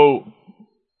no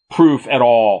proof at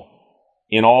all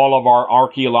in all of our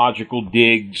archaeological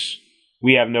digs.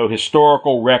 We have no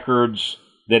historical records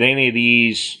that any of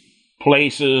these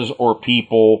places or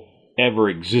people ever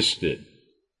existed.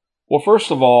 Well,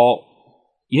 first of all,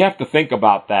 you have to think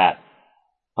about that.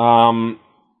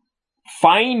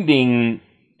 Finding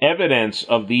evidence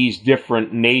of these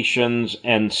different nations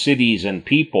and cities and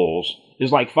peoples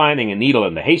is like finding a needle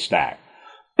in the haystack.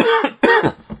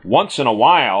 once in a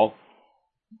while,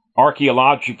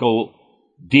 archaeological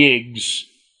digs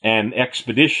and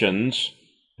expeditions,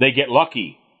 they get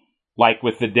lucky, like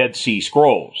with the Dead Sea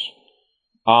Scrolls.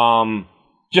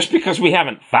 Just because we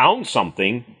haven't found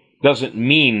something doesn't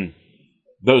mean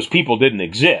those people didn't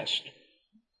exist.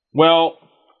 Well,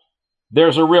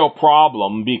 there's a real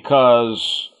problem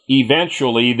because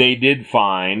eventually they did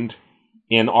find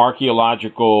in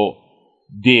archaeological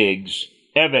digs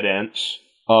evidence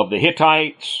of the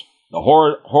Hittites, the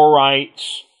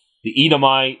Horites, the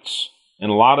Edomites, and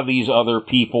a lot of these other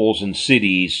peoples and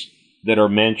cities that are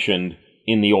mentioned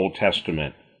in the Old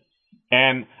Testament.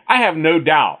 And I have no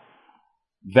doubt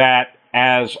that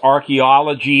as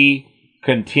archaeology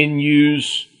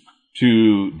continues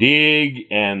to dig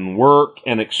and work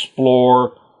and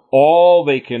explore, all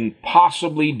they can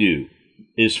possibly do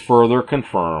is further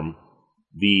confirm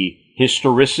the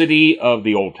historicity of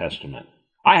the Old Testament.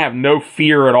 I have no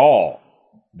fear at all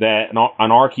that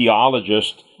an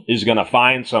archaeologist is going to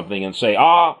find something and say,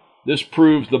 this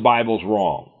proves the Bible's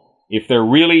wrong. If they're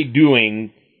really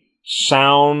doing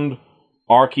sound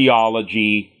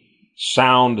archaeology,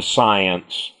 sound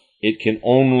science, it can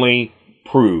only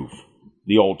prove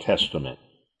the Old Testament.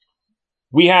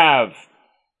 We have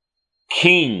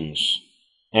kings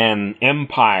and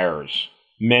empires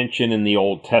mentioned in the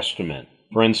Old Testament.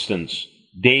 For instance,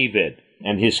 David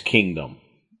and his kingdom,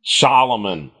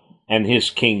 Solomon and his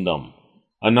kingdom,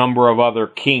 a number of other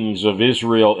kings of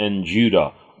Israel and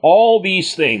Judah. All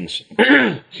these things,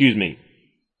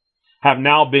 have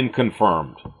now been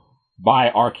confirmed by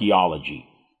archaeology.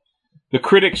 The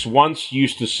critics once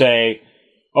used to say,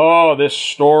 this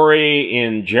story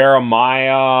in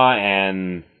Jeremiah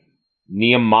and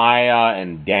Nehemiah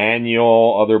and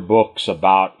Daniel, other books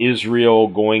about Israel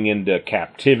going into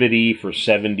captivity for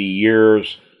 70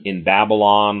 years in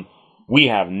Babylon, we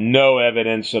have no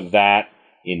evidence of that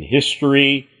in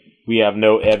history. We have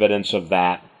no evidence of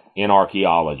that in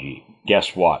archaeology.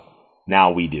 Guess what?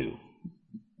 Now we do.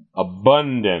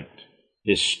 Abundant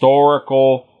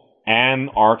historical and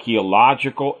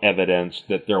archaeological evidence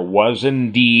that there was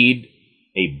indeed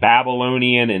a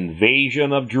Babylonian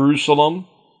invasion of Jerusalem,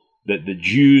 that the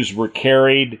Jews were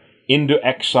carried into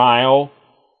exile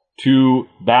to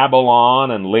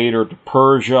Babylon and later to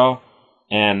Persia,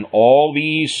 and all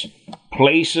these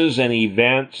places and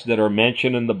events that are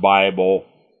mentioned in the Bible,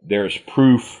 there's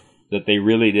proof that they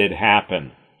really did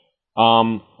happen.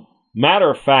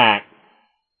 Matter of fact,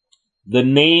 the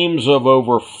names of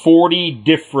over 40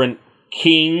 different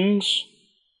kings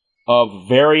of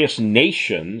various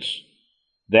nations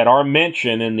that are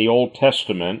mentioned in the Old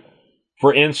Testament.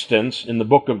 For instance, in the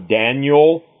book of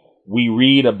Daniel, we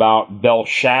read about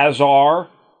Belshazzar,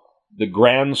 the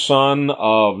grandson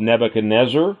of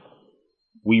Nebuchadnezzar.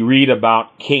 We read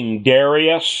about King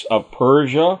Darius of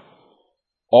Persia.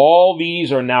 All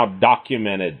these are now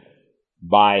documented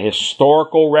by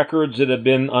historical records that have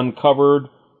been uncovered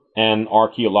and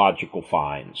archaeological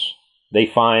finds. They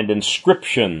find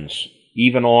inscriptions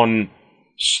even on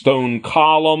stone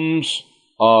columns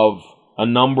of a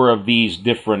number of these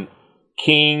different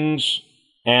kings.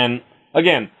 And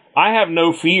again, I have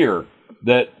no fear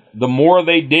that the more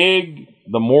they dig,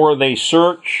 the more they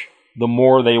search, the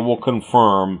more they will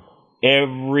confirm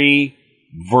every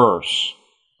verse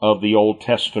of the Old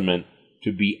Testament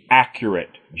to be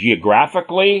accurate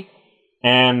geographically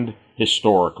and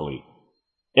historically.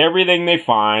 Everything they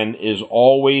find is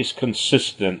always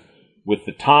consistent with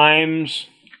the times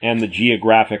and the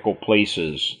geographical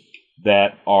places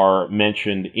that are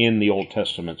mentioned in the Old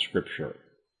Testament scripture.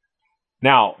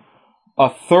 Now, a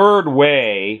third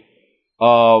way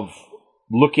of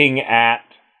looking at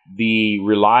the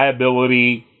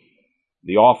reliability,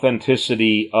 the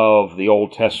authenticity of the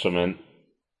Old Testament,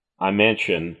 I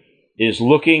mentioned, is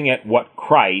looking at what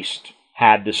Christ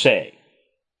had to say.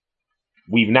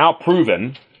 We've now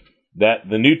proven that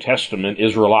the New Testament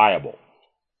is reliable.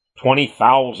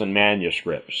 20,000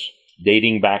 manuscripts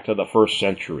dating back to the first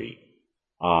century.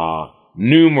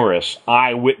 Numerous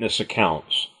eyewitness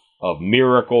accounts of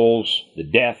miracles, the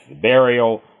death, the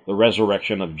burial, the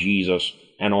resurrection of Jesus,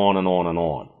 and on and on and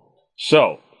on.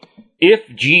 So, if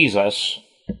Jesus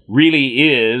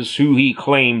really is who he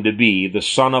claimed to be, the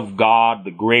Son of God,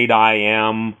 the great I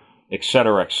am,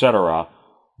 etc.,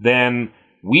 then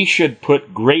we should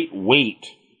put great weight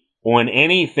on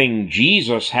anything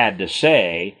Jesus had to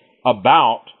say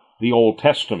about the Old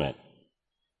Testament.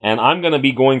 And I'm going to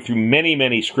be going through many,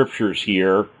 many scriptures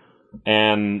here,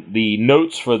 and the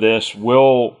notes for this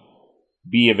will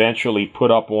be eventually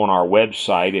put up on our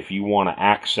website if you want to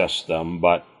access them,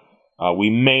 but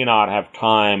we may not have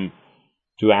time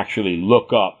to actually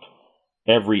look up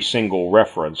every single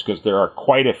reference because there are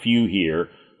quite a few here,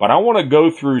 but I want to go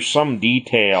through some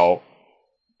detail.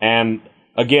 And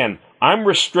again, I'm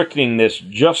restricting this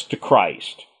just to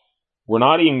Christ. We're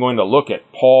not even going to look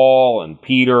at Paul and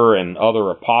Peter and other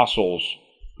apostles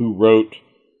who wrote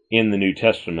in the New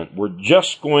Testament. We're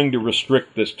just going to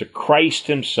restrict this to Christ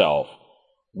himself.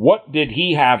 What did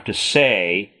he have to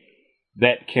say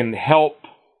that can help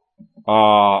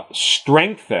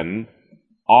strengthen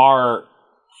our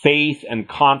faith and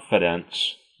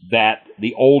confidence that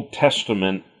the Old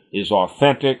Testament is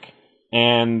authentic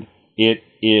and it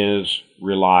is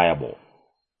reliable?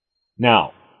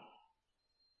 Now,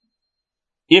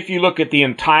 if you look at the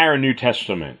entire New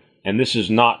Testament, and this is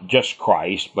not just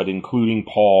Christ, but including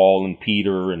Paul and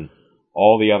Peter and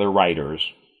all the other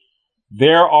writers,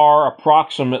 there are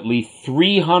approximately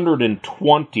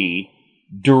 320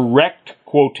 direct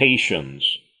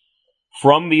quotations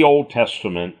from the Old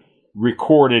Testament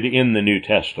recorded in the New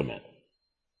Testament.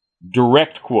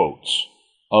 Direct quotes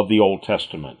of the Old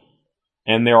Testament.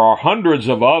 And there are hundreds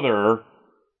of other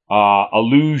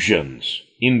allusions,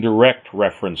 indirect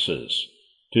references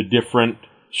to different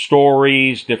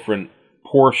stories, different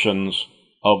portions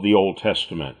of the Old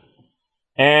Testament.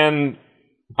 And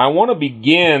I want to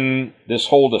begin this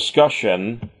whole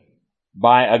discussion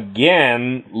by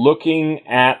again looking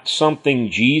at something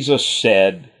Jesus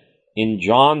said in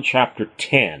John chapter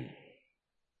 10.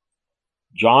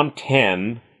 John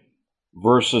 10,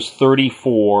 verses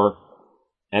 34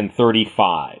 and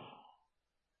 35.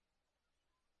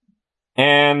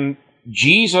 And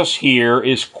Jesus here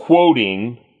is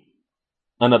quoting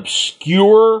an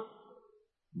obscure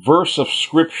verse of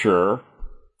Scripture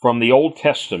from the Old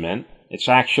Testament. It's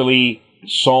actually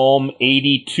Psalm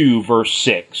 82, verse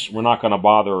 6. We're not going to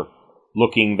bother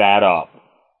looking that up.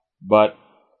 But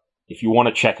if you want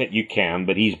to check it, you can.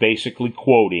 But he's basically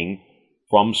quoting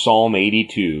from Psalm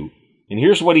 82. And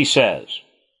here's what he says.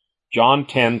 John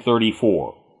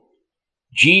 10:34.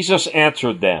 Jesus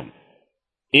answered them,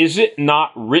 "Is it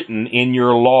not written in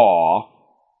your law,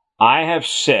 I have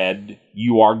said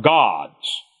you are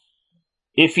gods?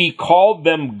 If he called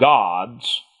them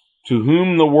gods, to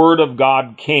whom the word of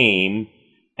God came,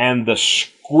 and the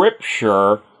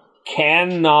Scripture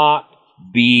cannot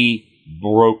be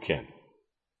broken."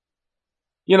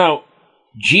 You know,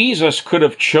 Jesus could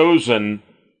have chosen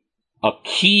a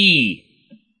key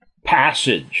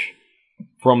passage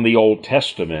from the Old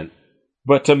Testament,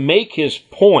 but to make his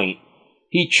point,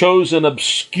 he chose an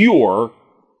obscure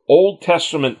Old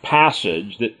Testament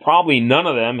passage that probably none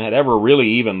of them had ever really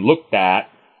even looked at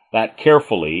that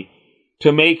carefully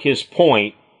to make his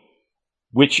point,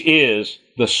 which is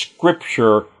the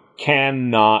Scripture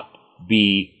cannot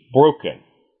be broken.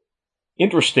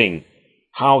 Interesting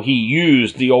how he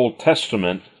used the Old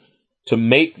Testament to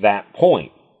make that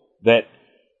point, that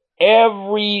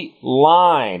every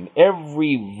line,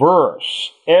 every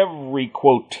verse, every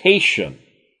quotation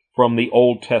from the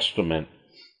Old Testament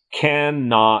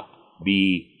cannot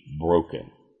be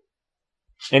broken.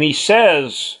 And he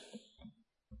says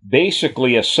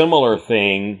basically a similar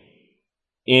thing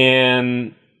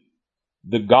in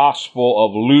the Gospel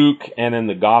of Luke and in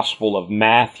the Gospel of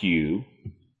Matthew.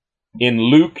 In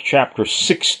Luke chapter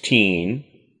 16,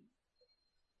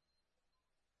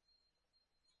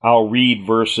 I'll read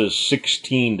verses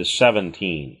 16 to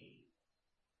 17.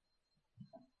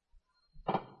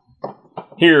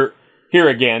 Here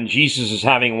again, Jesus is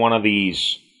having one of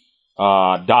these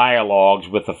dialogues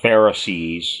with the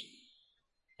Pharisees.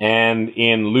 And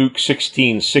in Luke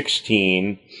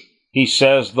 16:16, he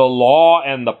says, "The law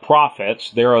and the prophets,"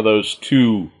 there are those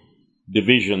two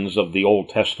divisions of the Old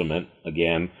Testament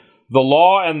again, "the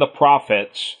law and the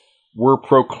prophets were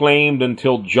proclaimed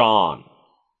until John.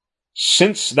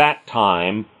 Since that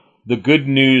time, the good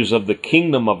news of the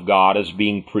kingdom of God is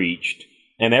being preached,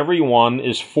 and everyone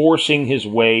is forcing his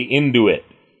way into it."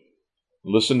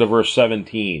 Listen to verse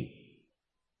 17.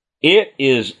 "It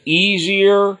is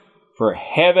easier for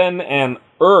heaven and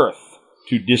earth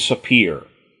to disappear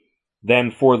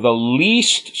than for the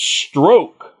least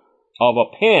stroke of a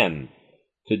pen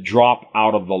to drop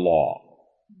out of the law."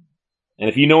 And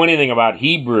if you know anything about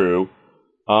Hebrew,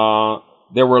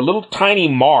 there were little tiny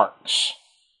marks.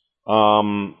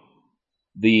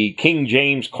 The King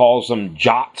James calls them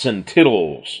jots and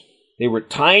tittles. They were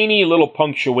tiny little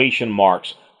punctuation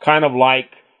marks, kind of like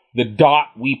the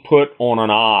dot we put on an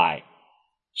I.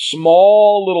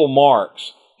 Small little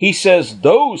marks. He says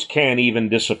those can't even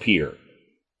disappear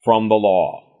from the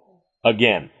law.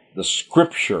 Again, the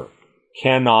Scripture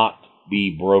cannot be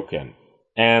broken.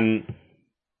 And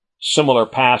similar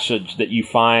passage that you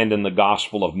find in the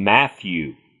Gospel of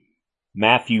Matthew.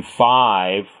 Matthew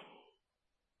 5,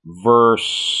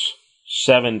 verse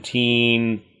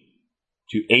 17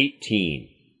 to 18.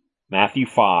 Matthew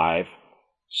 5,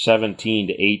 17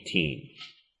 to 18.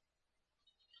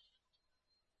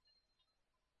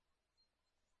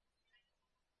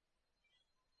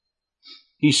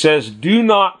 He says, "Do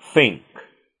not think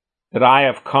that I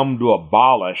have come to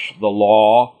abolish the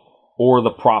law or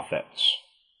the prophets.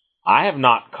 I have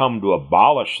not come to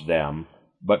abolish them,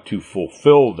 but to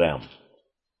fulfill them.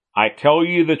 I tell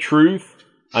you the truth,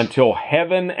 until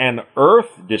heaven and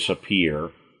earth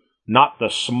disappear, not the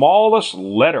smallest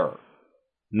letter,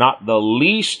 not the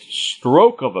least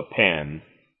stroke of a pen,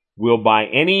 will by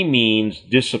any means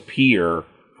disappear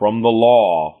from the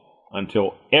law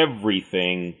until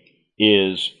everything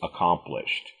is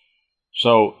accomplished."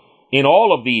 So, in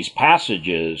all of these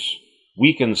passages,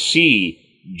 we can see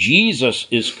Jesus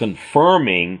is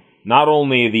confirming not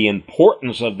only the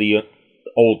importance of the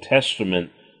Old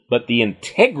Testament, but the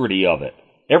integrity of it.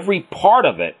 Every part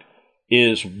of it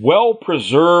is well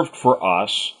preserved for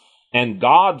us, and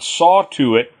God saw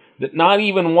to it that not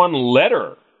even one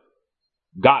letter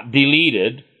got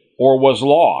deleted or was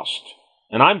lost.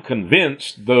 And I'm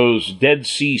convinced those Dead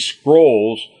Sea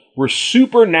Scrolls were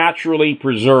supernaturally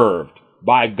preserved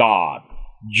by God,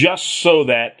 just so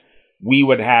that we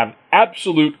would have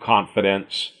absolute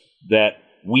confidence that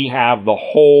we have the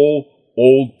whole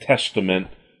Old Testament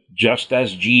just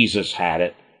as Jesus had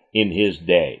it in his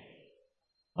day.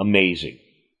 Amazing.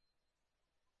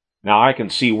 Now I can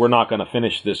see we're not going to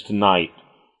finish this tonight.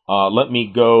 Let me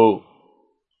go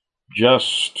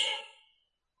just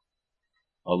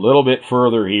a little bit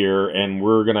further here, and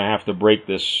we're going to have to break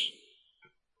this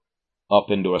up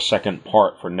into a second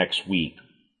part for next week.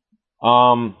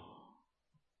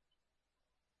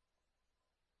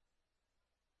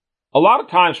 A lot of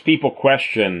times people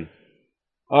question,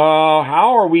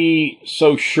 how are we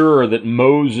so sure that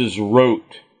Moses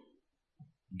wrote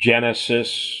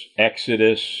Genesis,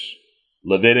 Exodus,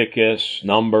 Leviticus,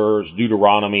 Numbers,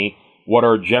 Deuteronomy, what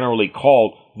are generally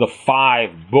called the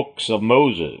 5 books of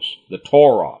Moses, the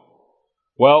Torah?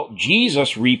 Well,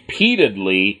 Jesus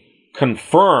repeatedly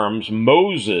confirms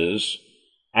Moses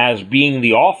as being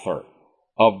the author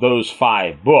of those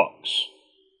 5 books.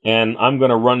 And I'm going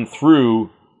to run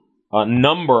through a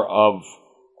number of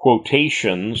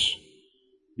quotations.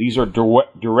 These are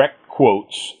direct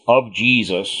quotes of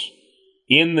Jesus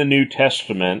in the New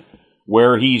Testament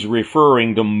where he's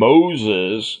referring to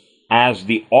Moses as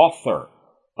the author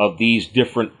of these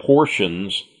different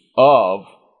portions of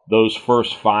those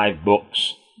first 5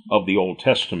 books of the Old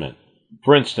Testament.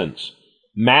 For instance,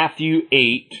 Matthew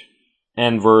 8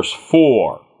 and verse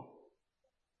 4.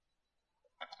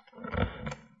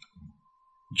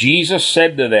 Jesus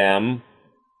said to them,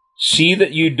 "See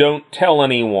that you don't tell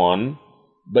anyone,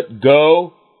 but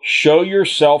go show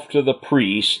yourself to the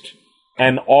priest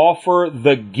and offer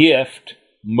the gift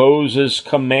Moses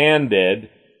commanded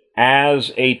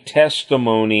as a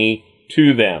testimony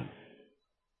to them."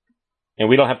 And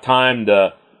we don't have time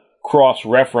to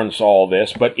cross-reference all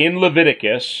this, but in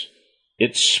Leviticus,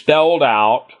 it spelled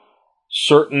out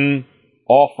certain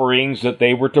offerings that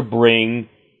they were to bring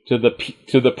to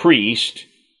the priest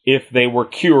if they were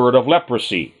cured of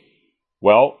leprosy.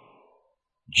 Well,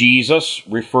 Jesus,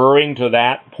 referring to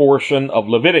that portion of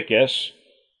Leviticus,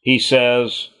 he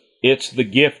says, it's the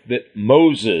gift that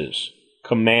Moses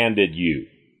commanded you.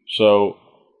 So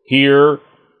here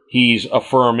he's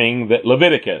affirming that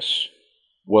Leviticus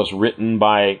was written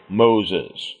by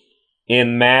Moses.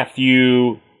 In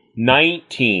Matthew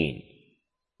 19,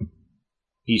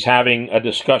 he's having a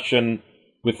discussion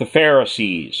with the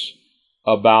Pharisees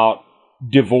about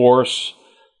divorce,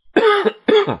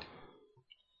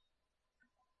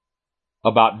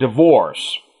 about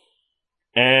divorce.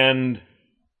 And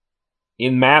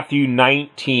in Matthew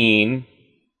 19,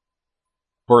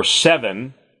 verse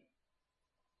 7,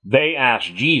 they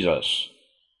asked Jesus,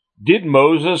 "Did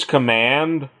Moses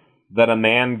command that a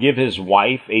man give his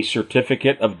wife a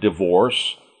certificate of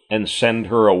divorce and send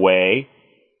her away?"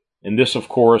 And this, of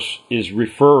course, is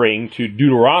referring to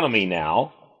Deuteronomy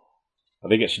now. I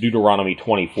think it's Deuteronomy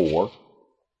 24.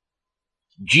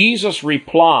 Jesus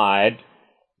replied,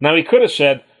 now he could have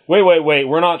said, wait,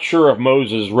 we're not sure if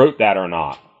Moses wrote that or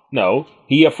not. No,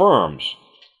 he affirms,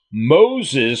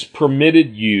 Moses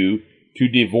permitted you to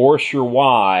divorce your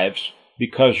wives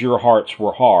because your hearts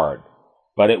were hard,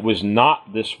 but it was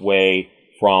not this way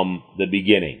from the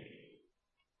beginning.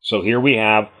 So here we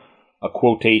have a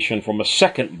quotation from a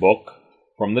second book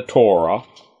from the Torah,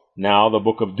 now the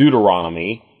book of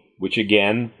Deuteronomy, which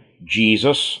again,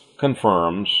 Jesus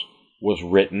confirms was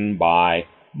written by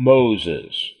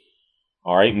Moses.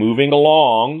 All right, moving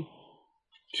along.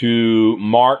 to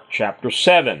Mark chapter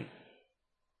 7.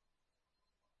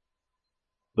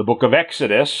 The book of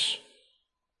Exodus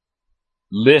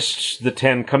lists the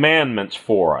 10 commandments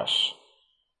for us,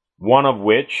 one of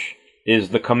which is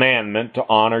the commandment to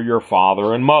honor your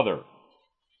father and mother.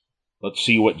 Let's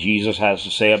see what Jesus has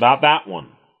to say about that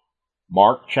one.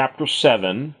 Mark chapter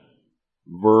 7,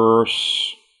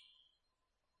 verse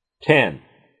 10.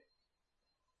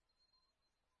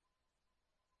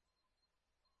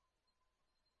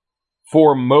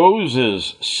 For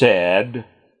Moses said,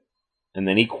 and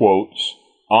then he quotes,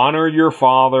 honor your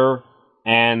father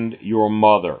and your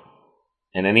mother,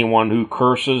 and anyone who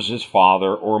curses his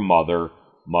father or mother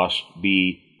must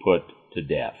be put to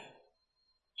death.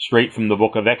 Straight from the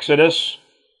book of Exodus,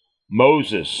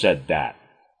 Moses said that.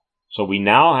 So we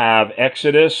now have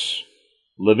Exodus,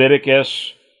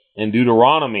 Leviticus, and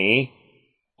Deuteronomy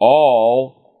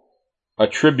all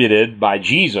attributed by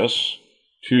Jesus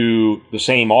to the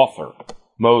same author,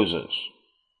 Moses.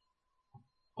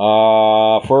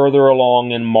 Further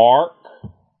along in Mark,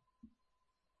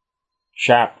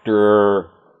 chapter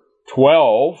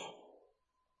 12,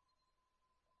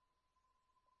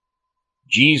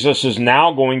 Jesus is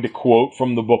now going to quote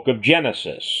from the book of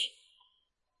Genesis.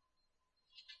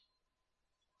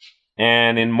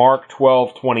 And in Mark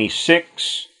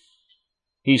 12:26,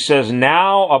 he says,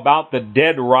 now about the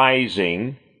dead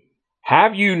rising,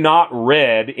 have you not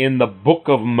read in the book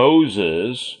of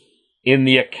Moses, in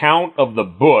the account of the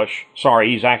bush,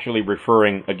 sorry, he's actually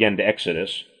referring again to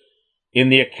Exodus, in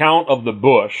the account of the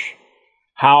bush,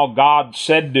 how God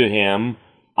said to him,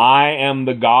 I am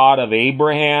the God of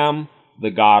Abraham,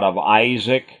 the God of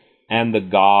Isaac, and the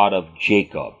God of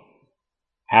Jacob.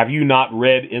 Have you not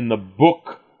read in the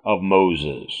book of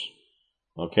Moses?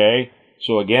 Okay,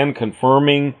 so again,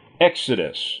 confirming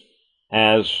Exodus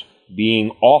as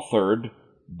being authored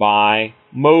by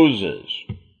Moses.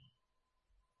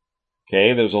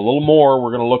 Okay, there's a little more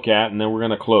we're going to look at, and then we're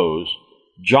going to close.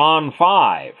 John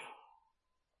 5.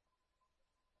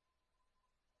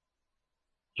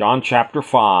 John chapter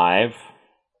 5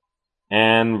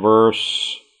 and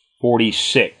verse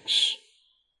 46.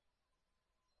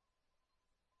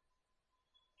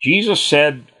 Jesus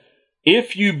said,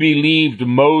 if you believed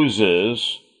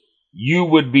Moses, you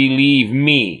would believe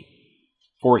me,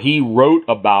 for he wrote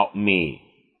about me.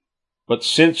 But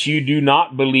since you do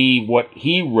not believe what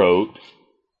he wrote,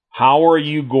 how are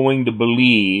you going to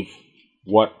believe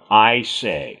what I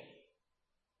say?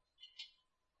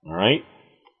 All right?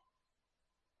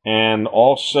 And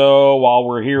also, while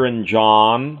we're here in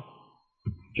John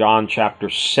chapter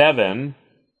 7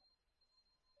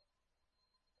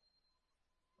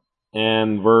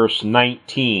 and verse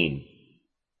 19.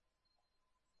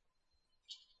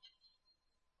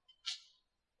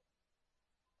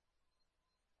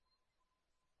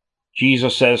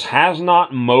 Jesus says, has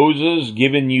not Moses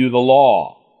given you the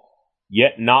law?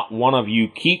 Yet not one of you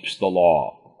keeps the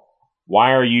law.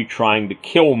 Why are you trying to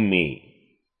kill me?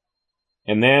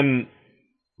 And then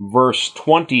verse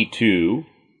 22,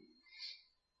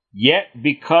 yet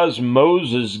because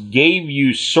Moses gave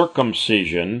you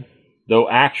circumcision, though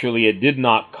actually it did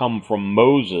not come from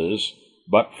Moses,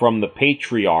 but from the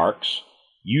patriarchs,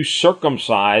 you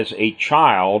circumcise a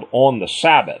child on the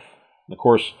Sabbath. Of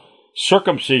course,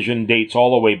 circumcision dates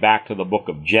all the way back to the book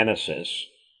of Genesis.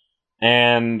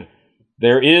 And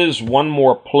there is one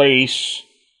more place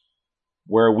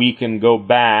where we can go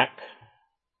back,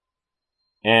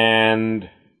 and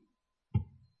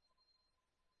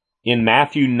in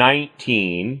Matthew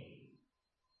 19,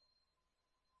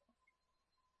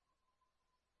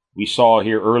 we saw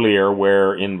here earlier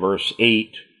where in verse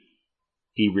 8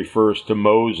 he refers to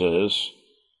Moses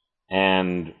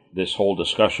and this whole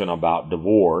discussion about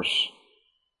divorce.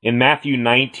 In Matthew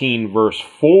 19, verse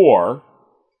 4,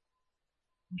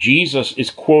 Jesus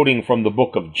is quoting from the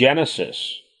book of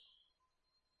Genesis,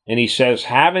 and he says,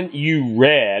 haven't you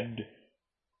read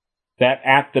that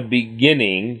at the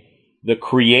beginning the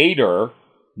Creator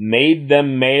made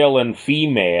them male and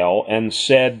female and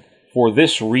said, for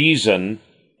this reason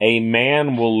a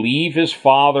man will leave his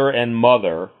father and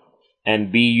mother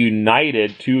and be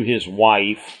united to his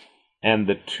wife, and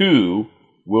the two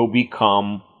will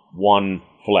become one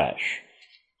flesh.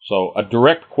 So a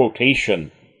direct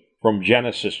quotation from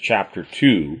Genesis chapter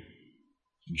 2.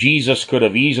 Jesus could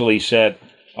have easily said,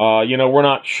 we're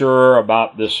not sure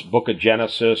about this book of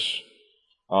Genesis.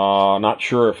 Not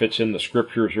sure if it's in the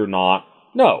scriptures or not.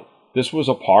 No, this was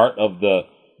a part of the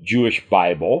Jewish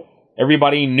Bible.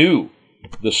 Everybody knew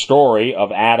the story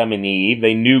of Adam and Eve.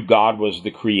 They knew God was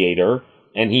the creator,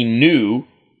 and he knew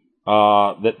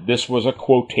that this was a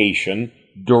quotation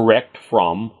direct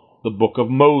from the book of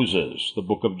Moses, the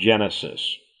book of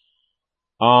Genesis.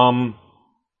 Let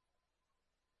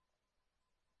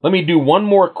me do one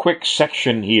more quick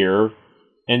section here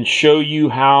and show you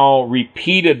how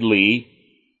repeatedly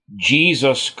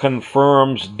Jesus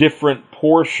confirms different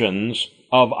portions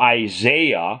of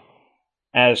Isaiah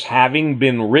as having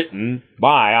been written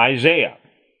by Isaiah.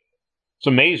 It's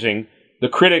amazing. The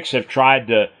critics have tried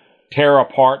to tear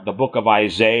apart the book of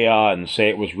Isaiah and say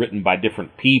it was written by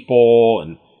different people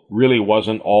and really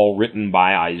wasn't all written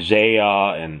by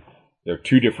Isaiah, and there are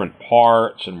two different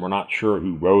parts and we're not sure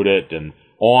who wrote it, and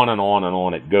on and on and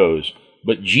on it goes.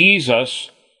 But Jesus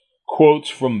quotes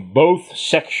from both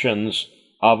sections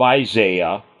of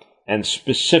Isaiah and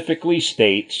specifically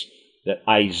states that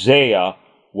Isaiah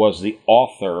was the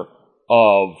author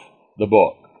of the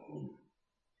book.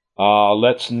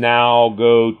 Let's now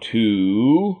go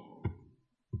to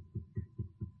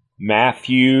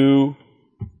Matthew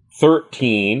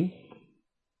 13.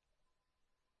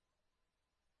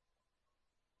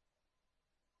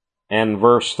 And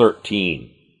verse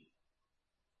 13.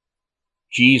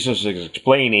 Jesus is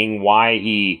explaining why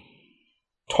he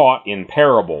taught in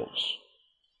parables.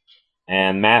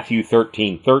 And Matthew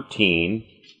 13:13,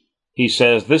 he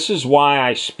says, "This is why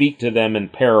I speak to them in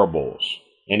parables."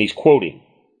 And he's quoting,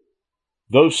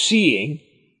 "Though seeing,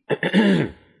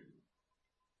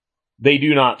 they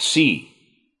do not see.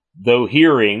 Though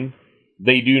hearing,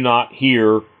 they do not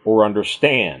hear or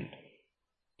understand.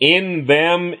 In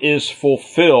them is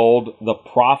fulfilled the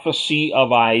prophecy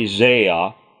of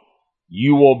Isaiah.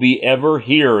 You will be ever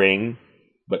hearing,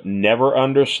 but never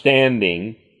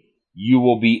understanding. You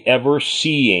will be ever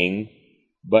seeing,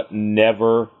 but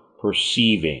never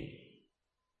perceiving."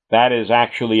 That is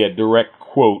actually a direct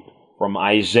quote from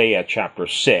Isaiah chapter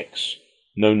 6.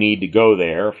 No need to go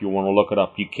there. If you want to look it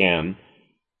up, you can.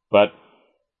 But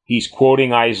he's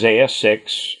quoting Isaiah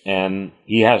 6, and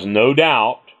he has no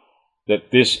doubt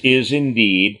that this is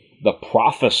indeed the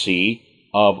prophecy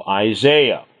of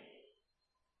Isaiah.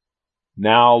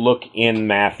 Now look in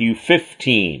Matthew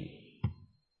 15.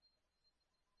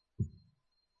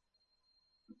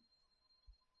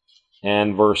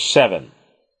 And verse 7.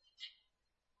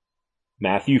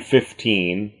 Matthew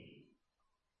 15,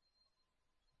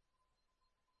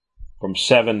 from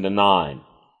 7 to 9.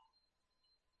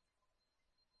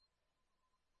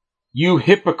 "You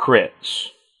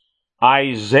hypocrites!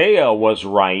 Isaiah was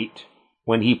right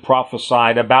when he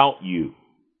prophesied about you."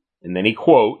 And then he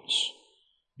quotes,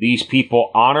 "These people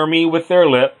honor me with their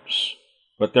lips,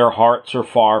 but their hearts are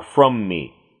far from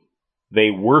me.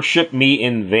 They worship me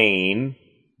in vain.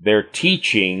 Their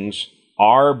teachings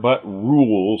are but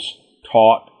rules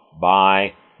taught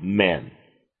by men."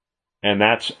 And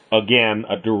that's, again,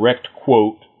 a direct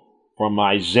quote from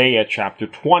Isaiah chapter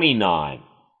 29,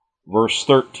 verse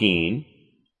 13.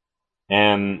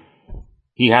 And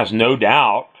he has no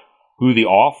doubt who the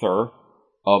author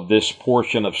of this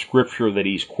portion of Scripture that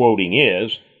he's quoting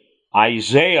is.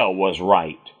 Isaiah was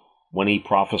right when he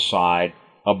prophesied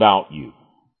about you.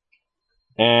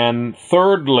 And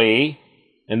thirdly,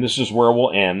 and this is where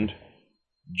we'll end,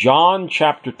 John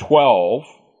chapter 12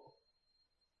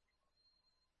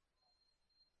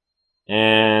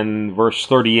 and verse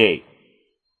 38.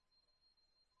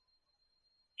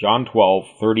 John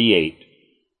 12:38.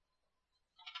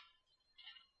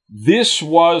 "This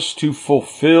was to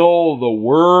fulfill the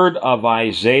word of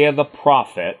Isaiah the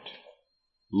prophet,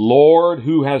 Lord,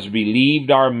 who has believed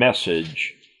our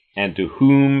message, and to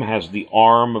whom has the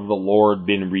arm of the Lord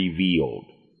been revealed."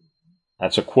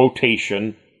 That's a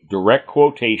quotation, direct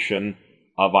quotation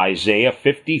of Isaiah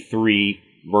 53,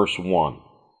 verse 1.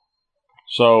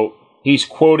 So he's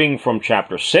quoting from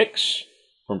chapter 6,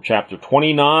 from chapter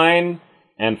 29,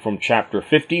 and from chapter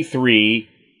 53,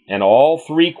 and all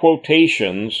three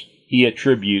quotations he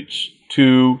attributes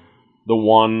to the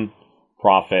one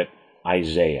prophet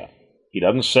Isaiah. He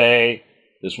doesn't say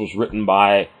this was written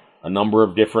by a number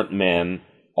of different men,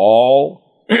 all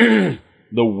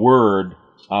the word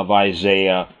of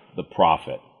Isaiah the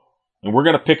prophet. And we're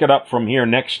going to pick it up from here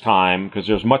next time because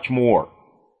there's much more.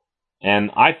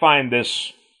 And I find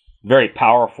this very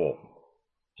powerful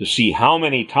to see how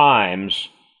many times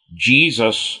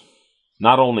Jesus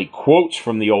not only quotes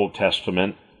from the Old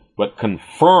Testament, but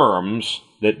confirms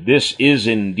that this is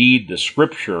indeed the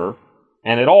Scripture,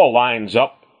 and it all lines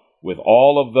up with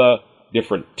all of the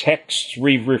different texts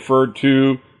we've referred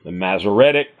to, the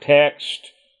Masoretic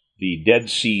text, the Dead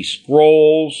Sea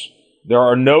Scrolls. There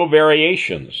are no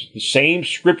variations. The same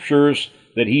Scriptures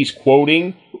that he's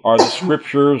quoting are the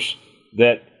Scriptures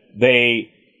that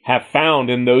they have found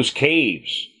in those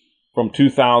caves from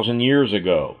 2,000 years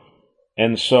ago.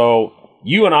 And so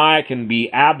you and I can be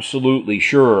absolutely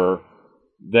sure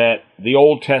that the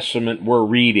Old Testament we're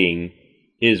reading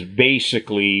is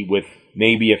basically, with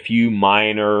maybe a few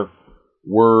minor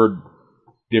word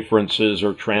differences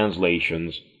or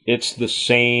translations, it's the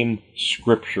same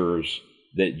scriptures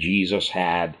that Jesus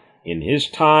had in his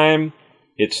time.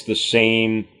 It's the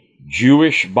same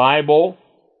Jewish Bible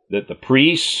that the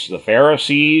priests, the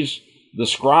Pharisees, the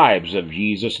scribes of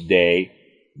Jesus' day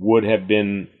would have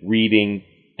been reading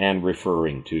and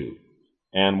referring to.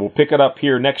 And we'll pick it up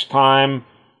here next time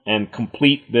and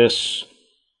complete this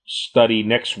study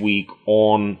next week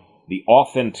on the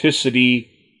authenticity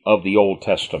of the Old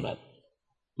Testament.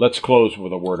 Let's close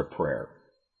with a word of prayer.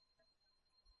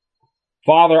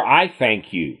 Father, I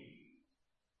thank you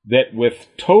that with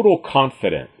total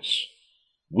confidence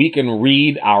we can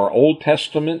read our Old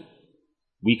Testament,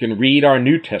 we can read our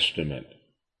New Testament,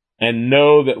 and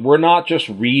know that we're not just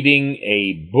reading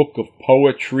a book of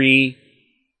poetry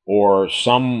or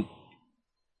some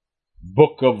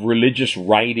book of religious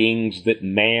writings that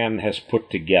man has put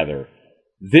together.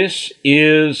 This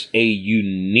is a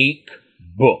unique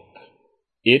book.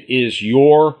 It is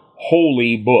your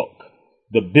holy book,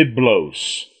 the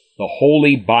Biblos, the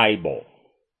Holy Bible.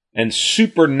 And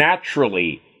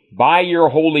supernaturally, by your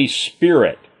Holy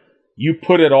Spirit, you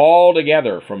put it all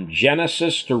together from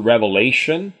Genesis to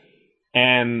Revelation,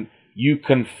 and you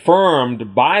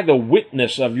confirmed by the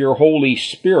witness of your Holy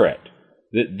Spirit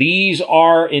that these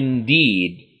are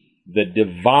indeed the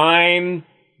divine,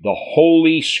 the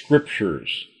holy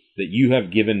scriptures that you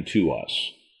have given to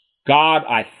us. God,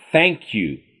 I thank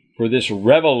you for this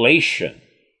revelation,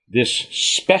 this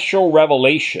special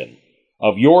revelation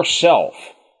of yourself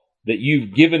that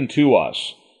you've given to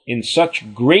us in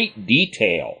such great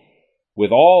detail,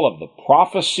 with all of the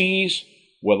prophecies,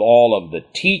 with all of the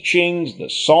teachings, the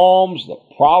Psalms, the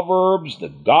Proverbs, the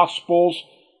Gospels,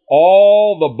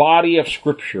 all the body of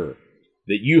Scripture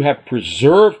that you have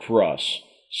preserved for us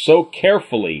so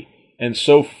carefully and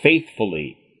so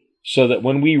faithfully, so that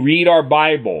when we read our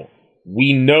Bible,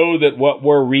 we know that what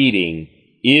we're reading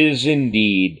is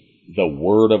indeed the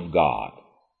Word of God.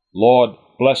 Lord,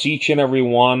 bless each and every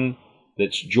one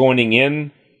that's joining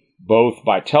in, both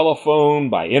by telephone,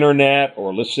 by internet,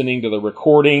 or listening to the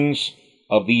recordings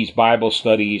of these Bible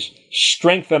studies.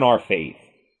 Strengthen our faith,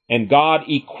 and God,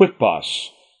 equip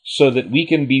us so that we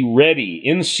can be ready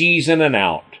in season and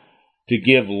out to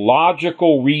give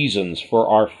logical reasons for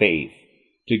our faith,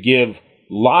 to give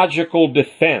logical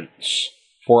defense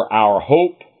for our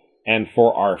hope and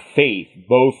for our faith,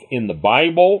 both in the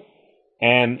Bible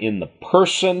and in the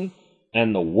person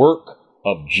and the work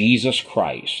of Jesus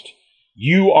Christ.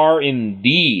 You are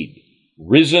indeed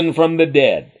risen from the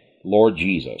dead, Lord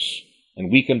Jesus,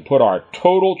 and we can put our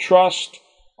total trust,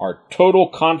 our total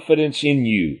confidence in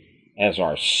you as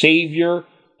our Savior,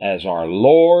 as our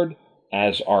Lord,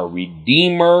 as our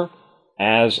Redeemer,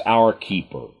 as our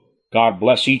Keeper. God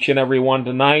bless each and every one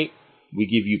tonight. We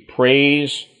give you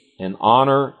praise and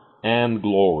honor and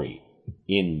glory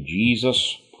in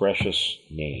Jesus' precious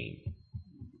name.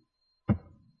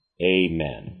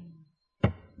 Amen.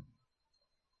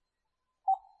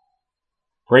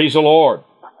 Praise the Lord.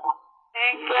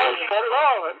 Praise the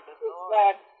Lord.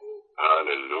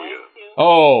 Hallelujah.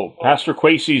 Oh, Pastor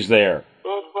Quasey's there.